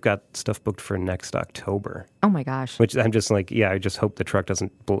we've got stuff booked for next October. Oh my gosh. Which I'm just like, I just hope the truck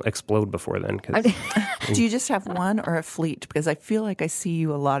doesn't explode before then. Do you just have one or a fleet? Because I feel like I see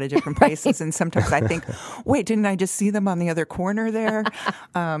you a lot of different places. And sometimes I think, wait, didn't I just see them on the other corner there?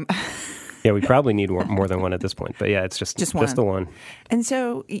 Yeah, we probably need more than one at this point. But yeah, it's just the one. And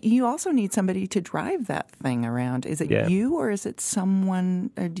so you also need somebody to drive that thing around. Is it you, or is it someone,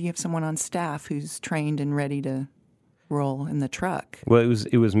 or do you have someone on staff who's trained and ready to roll in the truck? Well,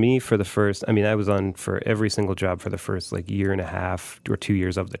 it was me for the first, I was on for every single job for the first year and a half or 2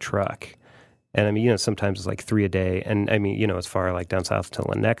 years of the truck. And sometimes it's like 3 a day. And as far like down south to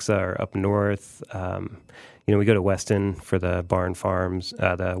Lenexa or up north, we go to Weston for the barn farms,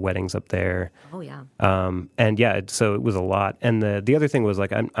 the weddings up there. Oh, yeah. So it was a lot. And the other thing was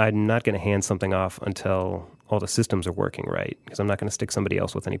like, I'm not going to hand something off until all the systems are working right, because I'm not going to stick somebody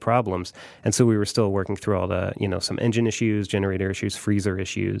else with any problems. And so we were still working through all the, some engine issues, generator issues, freezer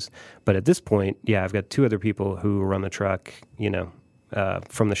issues. But at this point, yeah, I've got 2 other people who run the truck,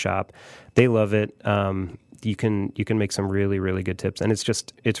 from the shop. They love it. You can make some really, really good tips. And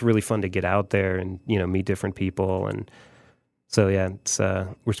it's really fun to get out there and, meet different people. And so, yeah,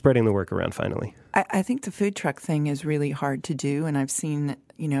 we're spreading the work around finally. I think the food truck thing is really hard to do. And I've seen,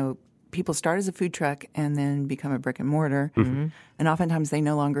 people start as a food truck and then become a brick and mortar. Mm-hmm. And oftentimes they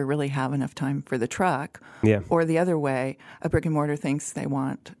no longer really have enough time for the truck. Yeah. Or the other way, a brick and mortar thinks they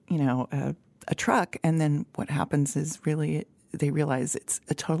want, a truck. And then what happens is really they realize it's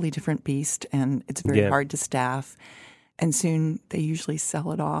a totally different beast and it's very hard to staff. And soon they usually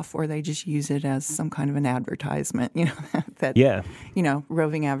sell it off, or they just use it as some kind of an advertisement,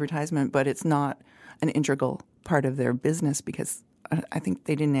 roving advertisement. But it's not an integral part of their business, because I think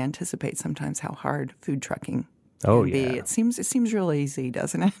they didn't anticipate sometimes how hard food trucking can be. It seems real easy,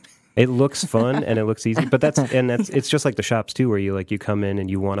 doesn't it? It looks fun and it looks easy, but it's just like the shops too, where you come in and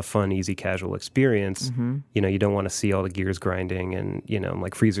you want a fun, easy, casual experience. Mm-hmm. You don't want to see all the gears grinding and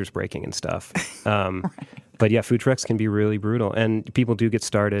like freezers breaking and stuff. Right. But yeah, food trucks can be really brutal, and people do get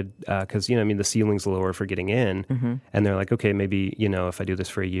started because the ceiling's lower for getting in, mm-hmm. and they're like, okay, maybe if I do this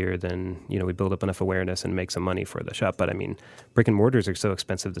for a year, then we build up enough awareness and make some money for the shop. But I mean, brick and mortars are so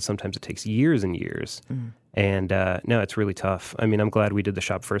expensive that sometimes it takes years and years, and no, it's really tough. I mean, I'm glad we did the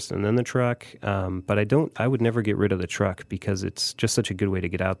shop first and then the truck, but I would never get rid of the truck, because it's just such a good way to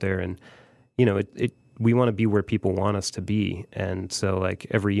get out there, and we want to be where people want us to be. And so like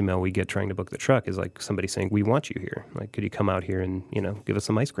every email we get trying to book the truck is like somebody saying, we want you here. Like, could you come out here and, give us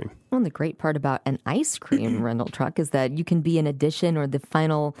some ice cream? Well, and the great part about an ice cream rental truck is that you can be an addition or the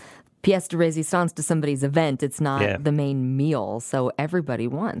final pièce de résistance to somebody's event. It's not the main meal. So everybody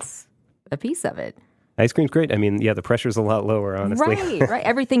wants a piece of it. Ice cream's great. I mean, the pressure's a lot lower, honestly. Right.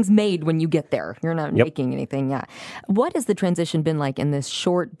 Everything's made when you get there. You're not making anything. Yeah. What has the transition been like in this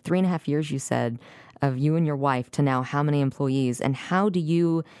short 3.5 years, you said, of you and your wife to now how many employees? And how do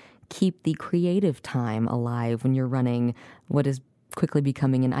you keep the creative time alive when you're running what is quickly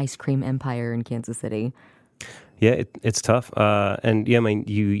becoming an ice cream empire in Kansas City? Yeah, it's tough. And I mean,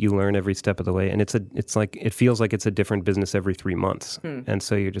 you learn every step of the way, and it's like, it feels like it's a different business every 3 months. And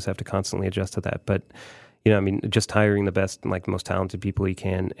so you just have to constantly adjust to that. But, I mean, just hiring the best, like most talented people you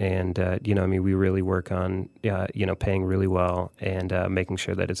can. And, I mean, we really work on, paying really well and making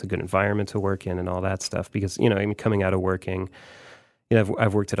sure that it's a good environment to work in and all that stuff. Because, I mean, coming out of working,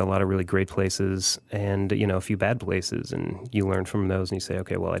 I've worked at a lot of really great places and, a few bad places. And you learn from those and you say,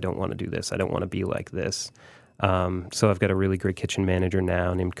 okay, well, I don't want to do this. I don't want to be like this. So I've got a really great kitchen manager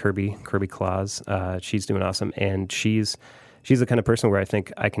now named Kirby Claus. She's doing awesome. And she's the kind of person where I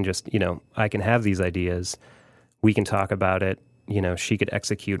think I can just, I can have these ideas. We can talk about it. She could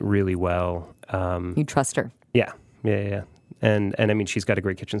execute really well. You trust her. Yeah. And I mean, she's got a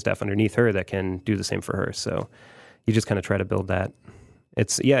great kitchen staff underneath her that can do the same for her. So you just kind of try to build that.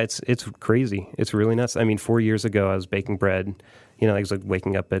 It's crazy. It's really nuts. I mean, 4 years ago, I was baking bread. I was like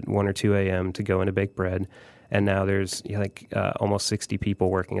waking up at 1 or 2 a.m. to go in to bake bread. And now there's almost 60 people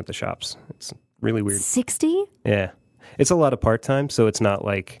working at the shops. It's really weird. 60? Yeah. It's a lot of part-time, so it's not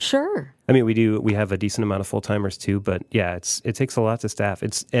like... Sure. I mean, we have a decent amount of full-timers too, but yeah, it takes a lot to staff.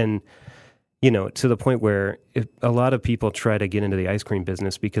 To the point where a lot of people try to get into the ice cream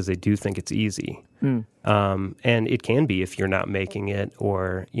business because they do think it's easy. And it can be if you're not making it,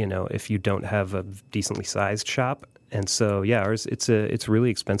 or, if you don't have a decently sized shop. And so, yeah, ours, it's really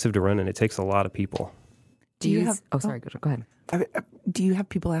expensive to run, and it takes a lot of people. Do you have... Oh, sorry, go ahead. Do you have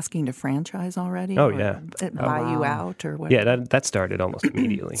people asking to franchise already? Oh, yeah. Buy you out or what? Yeah, that started almost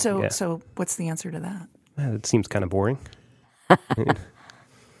immediately. So what's the answer to that? It seems kind of boring.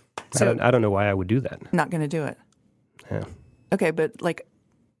 So I don't know why I would do that. Not going to do it. Yeah. Okay, but like,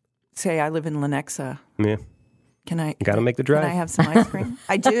 say I live in Lenexa. Yeah. Can I? Got to make the drive. Can I have some ice cream?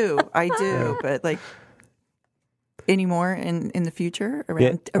 I do. Yeah. But like, any more in the future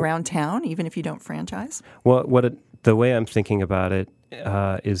around town, even if you don't franchise? Well, the way I'm thinking about it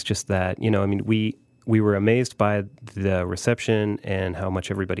is just that, I mean, we were amazed by the reception and how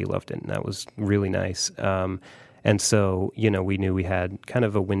much everybody loved it, and that was really nice. And so, we knew we had kind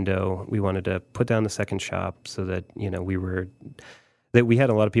of a window. We wanted to put down the second shop so that, we had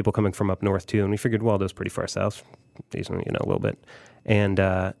a lot of people coming from up north too, and we figured Waldo's pretty far south, a little bit.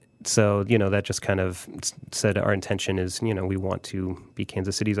 And so, that just kind of said our intention is, we want to be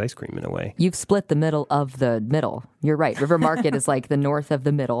Kansas City's ice cream in a way. You've split the middle of the middle. You're right. River Market is like the north of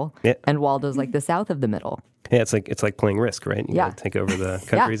the middle, Yeah. and Waldo's like the south of the middle. Yeah, it's like playing Risk, right? You Yeah. gotta take over the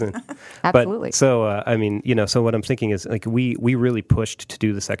countries. Absolutely. But so, so what I'm thinking is like we really pushed to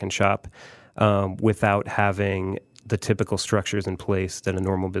do the second shop without having the typical structures in place that a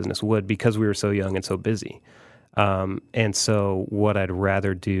normal business would, because we were so young and so busy. And so what I'd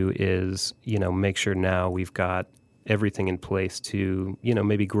rather do is, make sure now we've got everything in place to,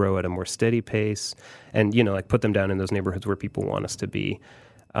 maybe grow at a more steady pace and, like put them down in those neighborhoods where people want us to be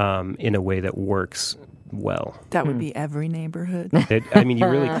in a way that works well. That would be every neighborhood. You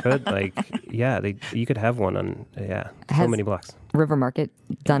really could. You could have one on, so many blocks. River Market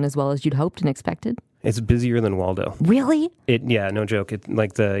done as well as you'd hoped and expected? It's busier than Waldo. Really? No joke.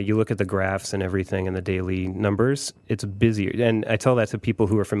 You look at the graphs and everything and the daily numbers, it's busier. And I tell that to people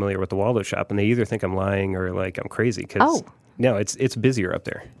who are familiar with the Waldo shop, and they either think I'm lying or like I'm crazy. No, it's busier up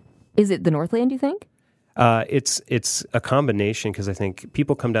there. Is it the Northland, you think? It's a combination, because I think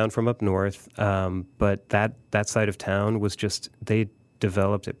people come down from up north, but that side of town was just, they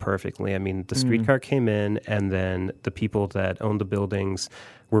developed it perfectly. I mean, the streetcar came in, and then the people that owned the buildings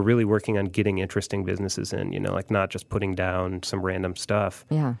were really working on getting interesting businesses in, like not just putting down some random stuff.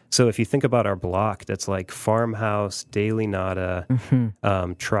 Yeah. So if you think about our block, that's like Farmhouse, Daily Nada,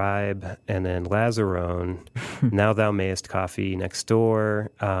 Tribe, and then Lazarone, Now Thou Mayest Coffee next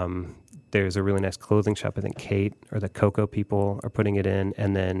door. There's a really nice clothing shop, I think Kate or the Cocoa people are putting it in,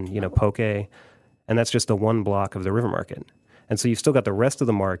 and then, Poke. And that's just the one block of the River Market. And so you've still got the rest of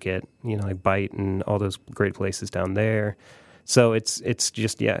the market, like Bite and all those great places down there. So it's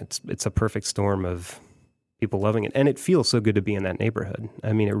just, it's a perfect storm of people loving it. And it feels so good to be in that neighborhood.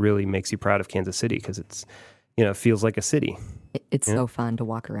 I mean, it really makes you proud of Kansas City, because it's, it feels like a city. It's so fun to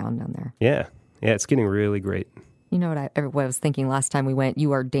walk around down there. Yeah. Yeah, it's getting really great. You know what I was thinking last time we went?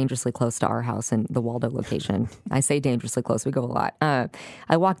 You are dangerously close to our house in the Waldo location. I say dangerously close. We go a lot. I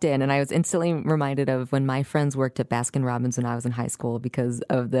walked in and I was instantly reminded of when my friends worked at Baskin-Robbins when I was in high school, because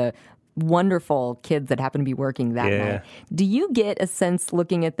of the wonderful kids that happened to be working that night. Do you get a sense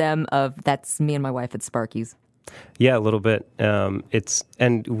looking at them of that's me and my wife at Sparky's? Yeah, a little bit. We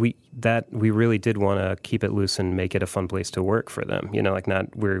really did want to keep it loose and make it a fun place to work for them.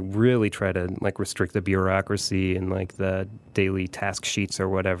 We really try to like restrict the bureaucracy and like the daily task sheets or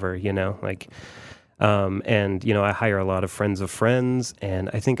whatever. I hire a lot of friends, and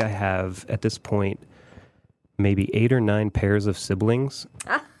I think I have at this point maybe 8 or 9 pairs of siblings.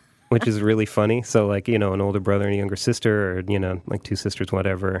 Which is really funny. So an older brother and a younger sister, or like 2 sisters,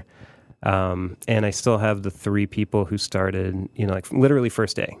 whatever. And I still have the 3 people who started, literally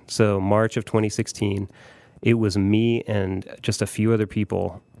first day. So March of 2016, it was me and just a few other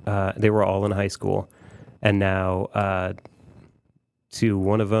people. They were all in high school. And now to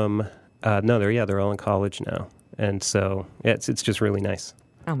one of them, they're all in college now. And so it's just really nice.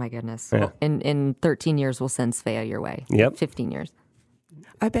 Oh, my goodness. Yeah. Well, in 13 years, we'll send Svea your way. Yep. 15 years.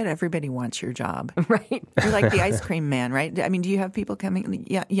 I bet everybody wants your job. Right. You're like the ice cream man, right? I mean, do you have people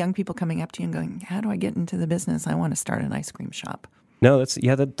young people coming up to you and going, how do I get into the business? I want to start an ice cream shop. No,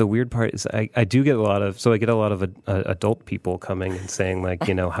 the weird part is I do get a lot of adult people coming and saying like,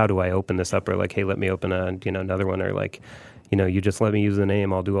 how do I open this up? Or like, hey, let me open another one. Or like, you just let me use the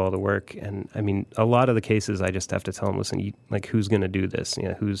name, I'll do all the work. And I mean, a lot of the cases I just have to tell them, listen, who's going to do this?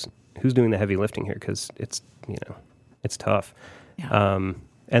 Who's doing the heavy lifting here? Because it's, it's tough. Yeah.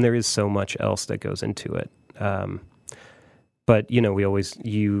 And there is so much else that goes into it. But, we always,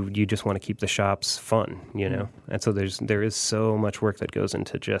 you just want to keep the shops fun, And so there is so much work that goes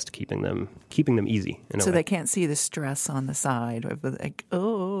into just keeping them easy. So they can't see the stress on the side of like,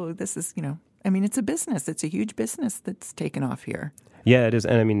 oh, this is, it's a business. It's a huge business that's taken off here. Yeah, it is.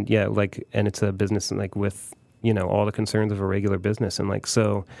 And I mean, and it's a business like with, all the concerns of a regular business. And like,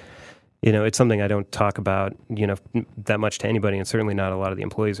 so, it's something I don't talk about, that much to anybody, and certainly not a lot of the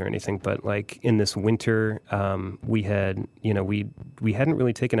employees or anything. But like in this winter, we had, we hadn't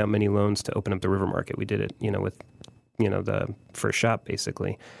really taken out many loans to open up the River Market. We did it, with, the first shop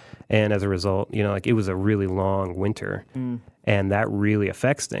basically. And as a result, it was a really long winter, and that really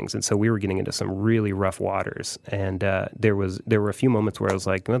affects things. And so we were getting into some really rough waters. And there were a few moments where I was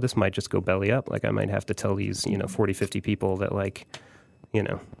like, well, this might just go belly up. Like I might have to tell these, 40, 50 people that like,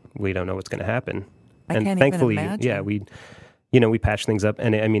 we don't know what's going to happen. I and can't thankfully, even imagine. we patched things up,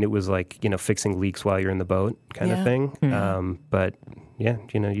 and I mean, it was like, fixing leaks while you're in the boat kind of thing. But yeah,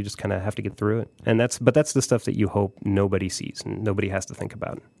 you just kind of have to get through it. And that's the stuff that you hope nobody sees and nobody has to think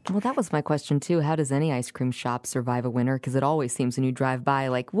about. Well, that was my question too. How does any ice cream shop survive a winter? Because it always seems when you drive by,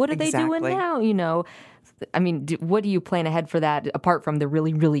 like, what are they doing now? I mean, what do you plan ahead for that apart from the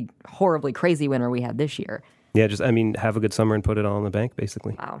really, really horribly crazy winter we had this year? Yeah, have a good summer and put it all in the bank,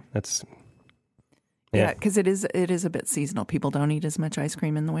 basically. Wow. That's... Yeah, because it is a bit seasonal. People don't eat as much ice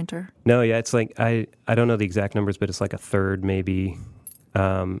cream in the winter. No, yeah, it's like, I don't know the exact numbers, but it's like a third maybe.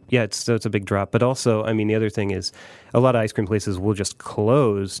 It's a big drop. But also, I mean, the other thing is a lot of ice cream places will just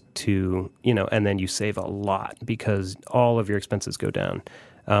close to, and then you save a lot because all of your expenses go down.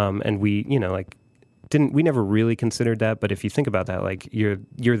 And we, we never really considered that. But if you think about that, like you're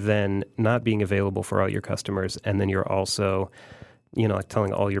then not being available for all your customers. And then you're also, like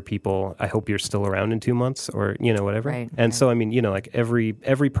telling all your people, I hope you're still around in 2 months or, whatever. Right, and so, I mean, like every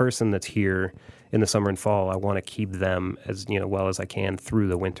person that's here in the summer and fall, I want to keep them as, well as I can through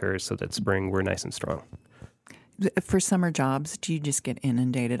the winter so that spring we're nice and strong. For summer jobs, do you just get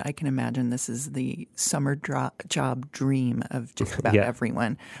inundated? I can imagine this is the summer job dream of just about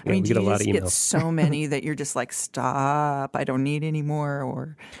everyone. I mean, do you just get so many that you're just like, stop, I don't need any more?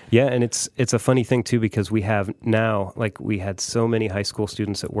 Or yeah, and it's a funny thing too, because we have now, like we had so many high school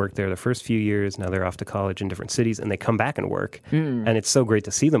students that worked there the first few years. Now they're off to college in different cities and they come back and work. And it's so great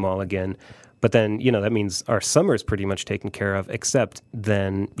to see them all again. But then, that means our summer's pretty much taken care of, except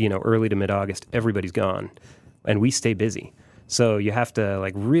then, early to mid-August, everybody's gone. And we stay busy. So you have to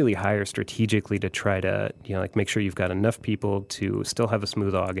like really hire strategically to try to, make sure you've got enough people to still have a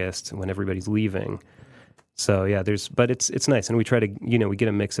smooth August when everybody's leaving. So yeah, but it's nice. And we try to, we get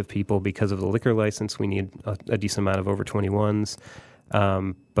a mix of people because of the liquor license. We need a decent amount of over 21s.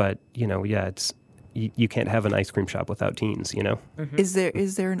 But, it's, you can't have an ice cream shop without teens, Mm-hmm.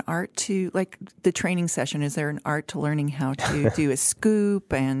 Is there an art to, like the training session, is there an art to learning how to do a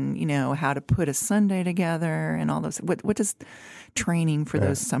scoop and, how to put a sundae together and all those? What does training for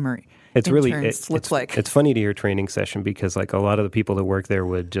those summer interns look like? It's funny to hear training session because like a lot of the people that work there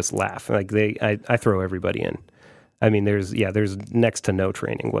would just laugh. Like I throw everybody in. I mean, there's next to no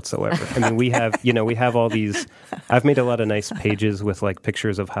training whatsoever. I mean, we have all these, I've made a lot of nice pages with like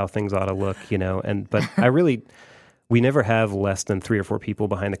pictures of how things ought to look, but we never have less than 3 or 4 people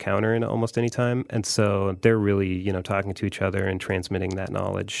behind the counter in almost any time. And so they're really, talking to each other and transmitting that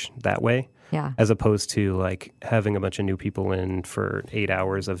knowledge that way. Yeah. As opposed to like having a bunch of new people in for 8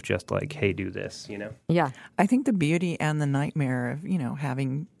 hours of just like, hey, do this, Yeah. I think the beauty and the nightmare of,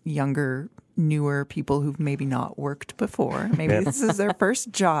 having younger, newer people who've maybe not worked before, maybe this is their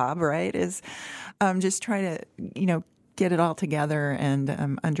first job, right, is just try to, get it all together and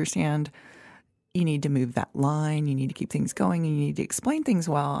understand you need to move that line, you need to keep things going, you need to explain things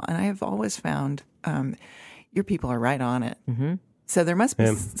well. And I have always found your people are right on it. Mm-hmm. So there must be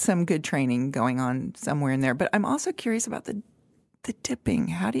some good training going on somewhere in there. But I'm also curious about the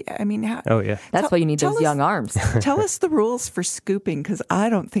dipping. Oh, yeah. That's why you need those young arms. Tell us the rules for scooping, because I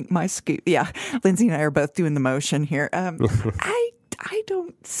don't think my scoop... Yeah, Lindsay and I are both doing the motion here. I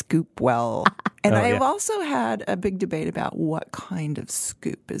don't scoop well. And I've also had a big debate about what kind of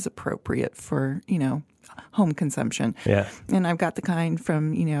scoop is appropriate for, home consumption. Yeah. And I've got the kind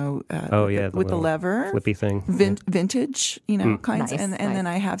from, with the lever. Flippy thing. Vintage, kinds. Nice, and nice. then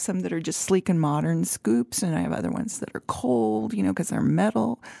I have some that are just sleek and modern scoops, and I have other ones that are cold, because they're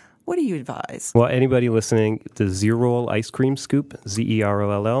metal. What do you advise? Well, anybody listening, the Zerol ice cream scoop,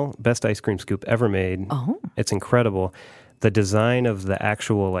 Zeroll, best ice cream scoop ever made. Oh. It's incredible. The design of the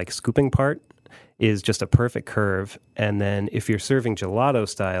actual like scooping part is just a perfect curve. And then if you're serving gelato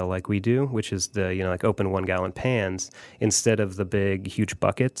style like we do, which is the, like open 1 gallon pans, instead of the big, huge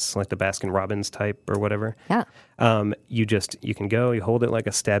buckets, like the Baskin Robbins type or whatever. Yeah. You can go, you hold it like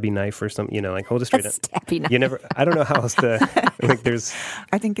a stabby knife or something, like hold it straight up. Stabby knife. I don't know how else to, like there's.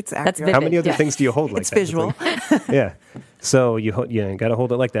 I think it's accurate. That's vivid. How many other things do you hold like it's that? Visual. It's like, yeah. So you got to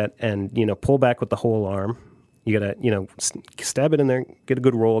hold it like that and, pull back with the whole arm. You got to, stab it in there, get a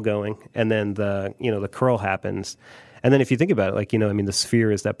good roll going, and then the curl happens. And then if you think about it, like, the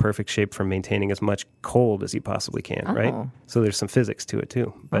sphere is that perfect shape for maintaining as much cold as you possibly can, right? So there's some physics to it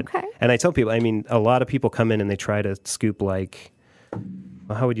too. But, okay. And I tell people, a lot of people come in and they try to scoop like,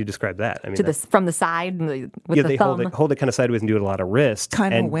 well, how would you describe that? From the side with the they thumb. hold it kind of sideways and do it a lot of wrist.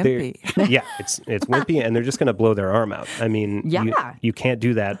 Kind of wimpy. Yeah, it's wimpy, and they're just going to blow their arm out. You can't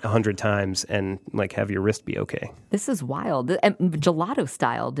do that 100 times and like have your wrist be okay. This is wild. Gelato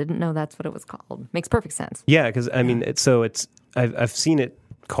style. Didn't know that's what it was called. Makes perfect sense. Yeah, because I've seen it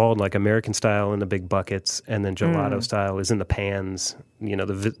called like American style in the big buckets, and then gelato style is in the pans,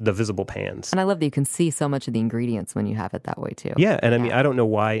 the visible pans. And I love that you can see so much of the ingredients when you have it that way too. Yeah, and I mean, I don't know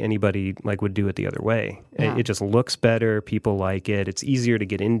why anybody like would do it the other way. Yeah. It just looks better. People like it. It's easier to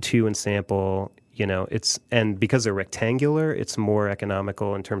get into and sample. And because they're rectangular, it's more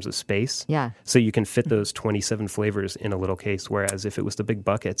economical in terms of space. Yeah. So you can fit those 27 flavors in a little case, whereas if it was the big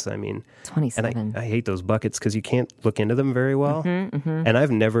buckets, I mean, 27. and I hate those buckets because you can't look into them very well. And I've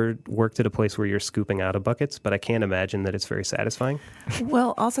never worked at a place where you're scooping out of buckets, but I can't imagine that it's very satisfying.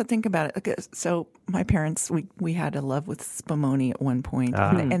 Well, also think about it. Okay, so my parents, we had a love with Spumoni at one point,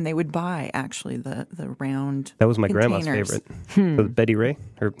 and they would buy actually the round. That was my containers. grandma's favorite. So Betty Ray,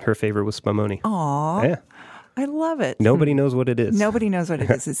 her favorite was Spumoni. Aw, Yeah. I love it. Nobody knows what it is. Nobody knows what it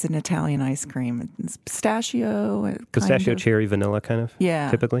is. It's an Italian ice cream. It's pistachio. Pistachio, cherry, vanilla, kind of. Yeah.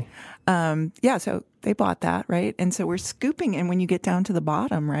 Typically. Yeah, so they bought that, right? And so we're scooping, and when you get down to the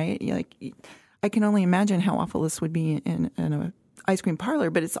bottom, right, I can only imagine how awful this would be in a ice cream parlor,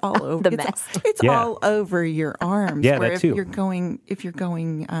 but it's all over. The mess. It's Yeah. all over your arms. Yeah, where that if too. you're going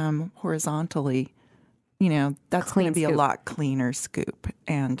horizontally, that's going Clean to be a scoop. lot cleaner scoop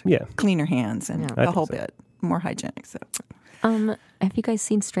and Yeah. cleaner hands and I the think whole so. bit more hygienic. So Have you guys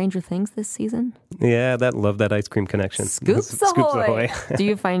seen Stranger Things this season? Yeah, love that ice cream connection. Scoops Ahoy! Do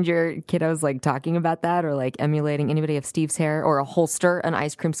you find your kiddos like talking about that or like emulating anybody of Steve's hair or a holster, an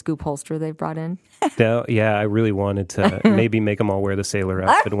ice cream scoop holster they've brought in? No, yeah, I really wanted to maybe make them all wear the sailor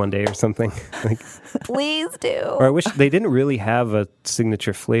outfit one day or something. Please do. Or I wish they didn't really have a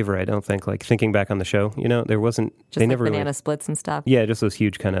signature flavor. I don't think. Like thinking back on the show, there wasn't. Just they like never banana really. splits and stuff. Yeah, just those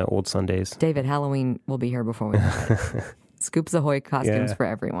huge kind of old sundaes. David, Halloween will be here before we know it. Scoops Ahoy costumes Yeah. for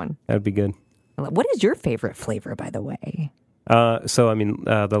everyone. That'd be good. What is your favorite flavor, by the way?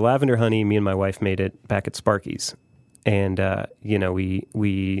 The lavender honey. Me and my wife made it back at Sparky's, and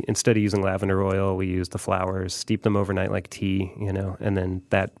we instead of using lavender oil, we use the flowers, steep them overnight like tea, and then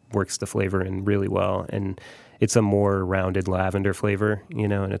that works the flavor in really well. And it's a more rounded lavender flavor,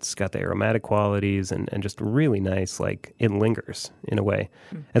 and it's got the aromatic qualities and just really nice, like it lingers in a way.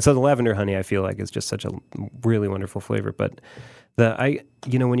 And so the lavender honey, I feel like, is just such a really wonderful flavor. But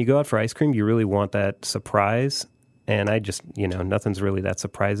when you go out for ice cream, you really want that surprise. And I just, nothing's really that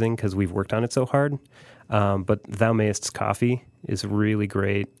surprising because we've worked on it so hard. But Thou Mayest's coffee is really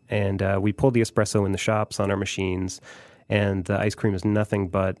great. And we pulled the espresso in the shops on our machines. And the ice cream is nothing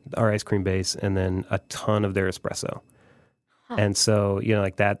but our ice cream base and then a ton of their espresso. Huh. And so,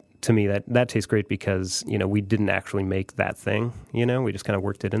 like that, to me, that tastes great because, we didn't actually make that thing, we just kind of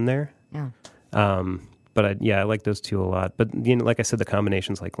worked it in there. Yeah. But I like those two a lot. But, like I said, the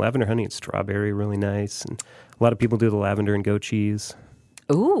combinations like lavender honey and strawberry are really nice. And a lot of people do the lavender and goat cheese.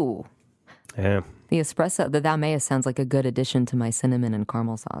 Ooh. Yeah. The espresso, the Thou Mayest sounds like a good addition to my cinnamon and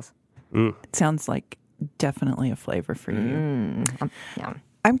caramel sauce. it sounds like definitely a flavor for you. Yeah.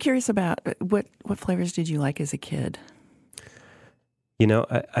 I'm curious about what flavors did you like as a kid?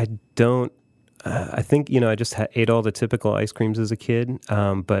 I don't. I think I just ate all the typical ice creams as a kid.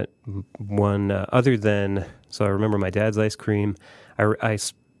 But one other than I remember my dad's ice cream.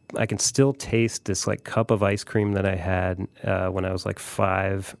 I can still taste this like cup of ice cream that I had when I was like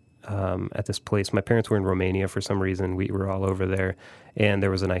 5 at this place. My parents were in Romania for some reason. We were all over there, and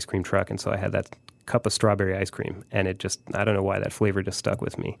there was an ice cream truck, and so I had that cup of strawberry ice cream, and it just I don't know why that flavor just stuck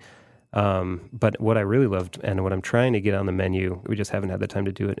with me. But what I really loved and what I'm trying to get on the menu, we just haven't had the time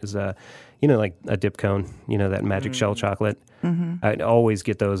to do it, is, like a dip cone, that magic shell chocolate. Mm-hmm. I'd always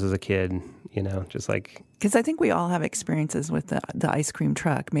get those as a kid, just like. Because I think we all have experiences with the ice cream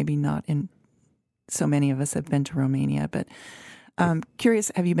truck. Maybe not in so many of us have been to Romania, but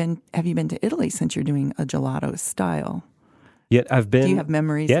curious, have you been to Italy since you're doing a gelato style? Yeah, I've been. Do you have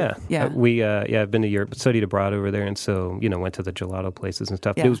memories? Yeah, Yeah. I've been to Europe, studied abroad over there, and so went to the gelato places and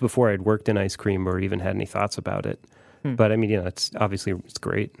stuff. Yeah. It was before I'd worked in ice cream or even had any thoughts about it. But I mean, it's obviously it's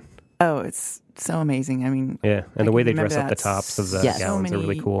great. Oh, it's so amazing. I mean, Yeah, and I the way can they dress remember up the that. tops of the Yes. gallons are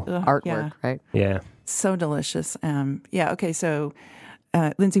really cool. Artwork, Yeah, right? Yeah. so delicious. Yeah. Okay. So,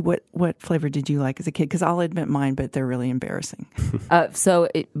 Lindsay, what flavor did you like as a kid? Because I'll admit mine, but they're really embarrassing. So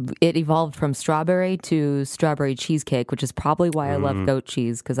it evolved from strawberry to strawberry cheesecake, which is probably why I love goat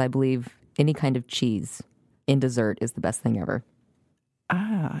cheese, because I believe any kind of cheese in dessert is the best thing ever.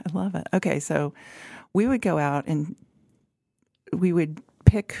 I love it. Okay, so we would go out and we would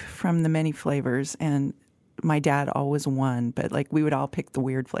pick from the many flavors, and my dad always won, but like we would all pick the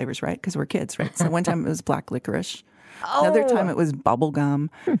weird flavors, right? Because we're kids, right? So one time it was black licorice. Another time it was bubble gum,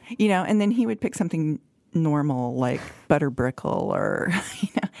 and then he would pick something normal like butter brickle or,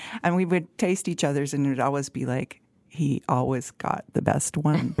 and we would taste each other's, and it would always be like, he always got the best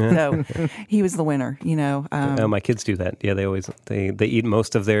one. So he was the winner, you know. My kids do that. Yeah, they eat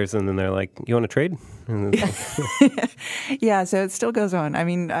most of theirs, and then they're like, "You want to trade?" And yeah, so it still goes on. I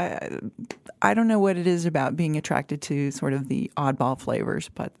mean, I don't know what it is about being attracted to sort of the oddball flavors,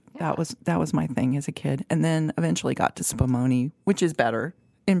 but that was my thing as a kid. And then eventually got to Spumoni, which is better,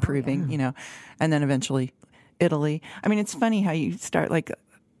 improving, you know, and then eventually Italy. I mean, it's funny how you start, like,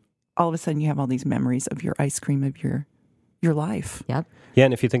 all of a sudden you have all these memories of your ice cream of your life. Yep. Yeah,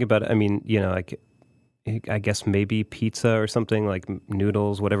 and if you think about it, I mean, you know, like, I guess maybe pizza or something, like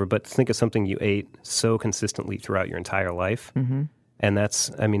noodles, whatever, but think of something you ate so consistently throughout your entire life. Mm-hmm. And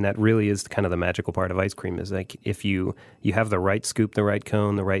that really is kind of the magical part of ice cream, is like if you have the right scoop, the right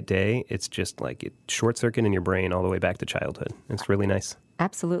cone, the right day, it's just like it short circuit in your brain all the way back to childhood. It's really nice.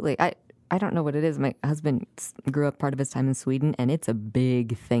 Absolutely. I don't know what it is. My husband grew up part of his time in Sweden, and it's a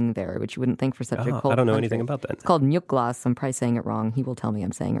big thing there, which you wouldn't think for such a cold I don't know country. anything about that. It's called mjukglas. I'm probably saying it wrong. He will tell me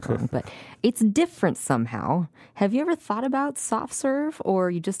I'm saying it wrong, but it's different somehow. Have you ever thought about soft serve,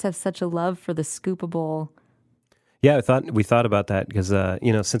 or you just have such a love for the scoopable? Yeah, we thought about that because,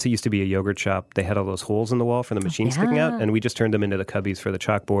 you know, since it used to be a yogurt shop, they had all those holes in the wall for the machine sticking out, and we just turned them into the cubbies for the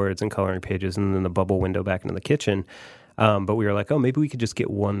chalkboards and coloring pages, and then the bubble window back into the kitchen. But we were like, oh, maybe we could just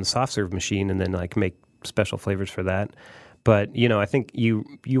get one soft serve machine and then like make special flavors for that. But, you know, I think you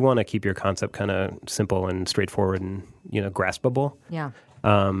want to keep your concept kind of simple and straightforward and, you know, graspable. Yeah.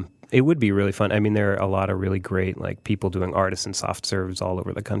 It would be really fun. I mean, there are a lot of really great like people doing artisan soft serves all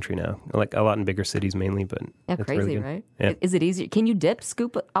over the country now. Like a lot in bigger cities mainly, but it's crazy, really good. right? Yeah. Is it easier? Can you dip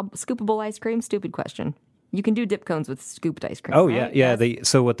scoopable ice cream? Stupid question. You can do dip cones with scooped ice cream. Oh right? yeah.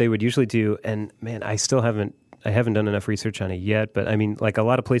 So what they would usually do, and man, I haven't done enough research on it yet, but I mean, like a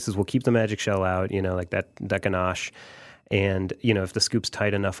lot of places will keep the magic shell out, you know, like that ganache, and you know, if the scoop's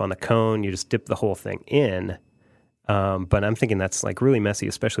tight enough on the cone, you just dip the whole thing in. But I'm thinking that's like really messy,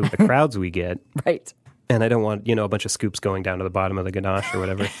 especially with the crowds we get. Right. And I don't want, you know, a bunch of scoops going down to the bottom of the ganache or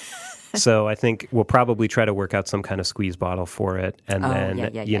whatever. So I think we'll probably try to work out some kind of squeeze bottle for it, and then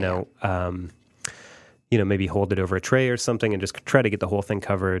maybe hold it over a tray or something, and just try to get the whole thing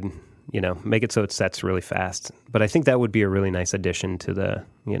covered. You know, make it so it sets really fast. But I think that would be a really nice addition to the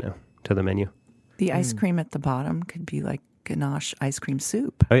menu. The ice cream at the bottom could be like ganache ice cream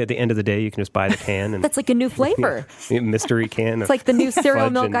soup. Oh yeah, at the end of the day, you can just buy the can and That's like a new flavor. mystery can. It's like the new cereal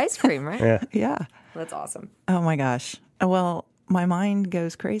fudge milk and- ice cream, right? Yeah. Yeah. That's awesome. Oh my gosh. Well, my mind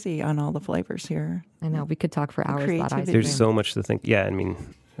goes crazy on all the flavors here. I know. We could talk for hours about ice creativity. cream. There's so much to think. Yeah, I mean,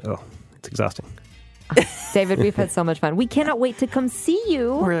 it's exhausting. David, we've had so much fun. We cannot wait to come see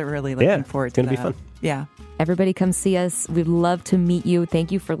you. We're really looking forward to it's that. gonna be fun. Yeah. Everybody come see us. We'd love to meet you.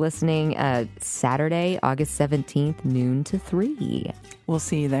 Thank you for listening. Saturday, August 17th, noon to 3. We'll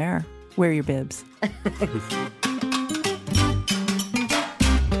see you there. Wear your bibs.